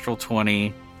 It's a natural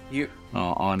 20 You.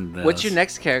 on this. What's your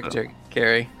next character,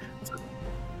 Carrie? It's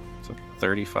a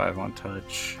 35 on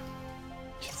touch.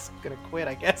 Just gonna quit,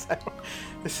 I guess.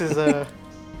 This is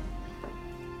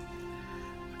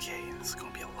Okay, this is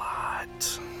going to be a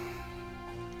lot.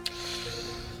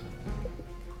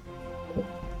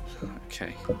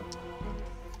 Okay.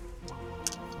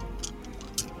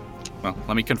 Well,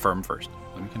 let me confirm first.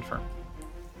 Let me confirm.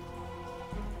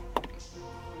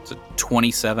 It's a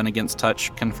 27 against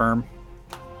touch, confirm.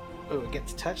 Oh, it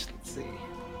gets touched. Let's see.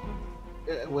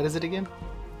 What is it again?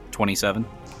 27.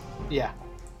 Yeah.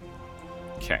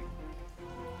 Okay.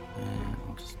 And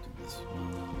I'll just do this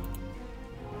one.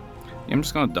 I'm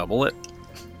just going to double it.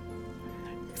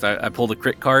 Because I pulled a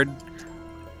crit card,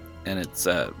 and it's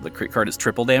the crit card is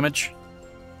triple damage.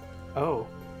 Oh.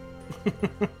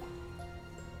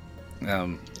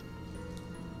 I'm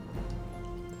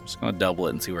just going to double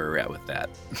it and see where we're at with that.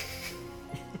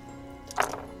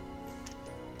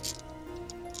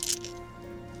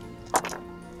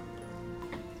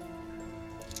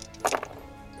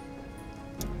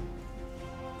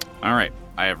 All right,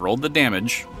 I have rolled the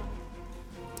damage.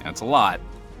 That's a lot.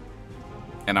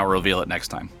 And I'll reveal it next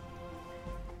time.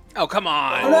 Oh, come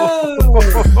on. No!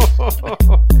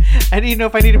 I need to know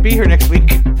if I need to be here next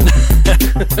week.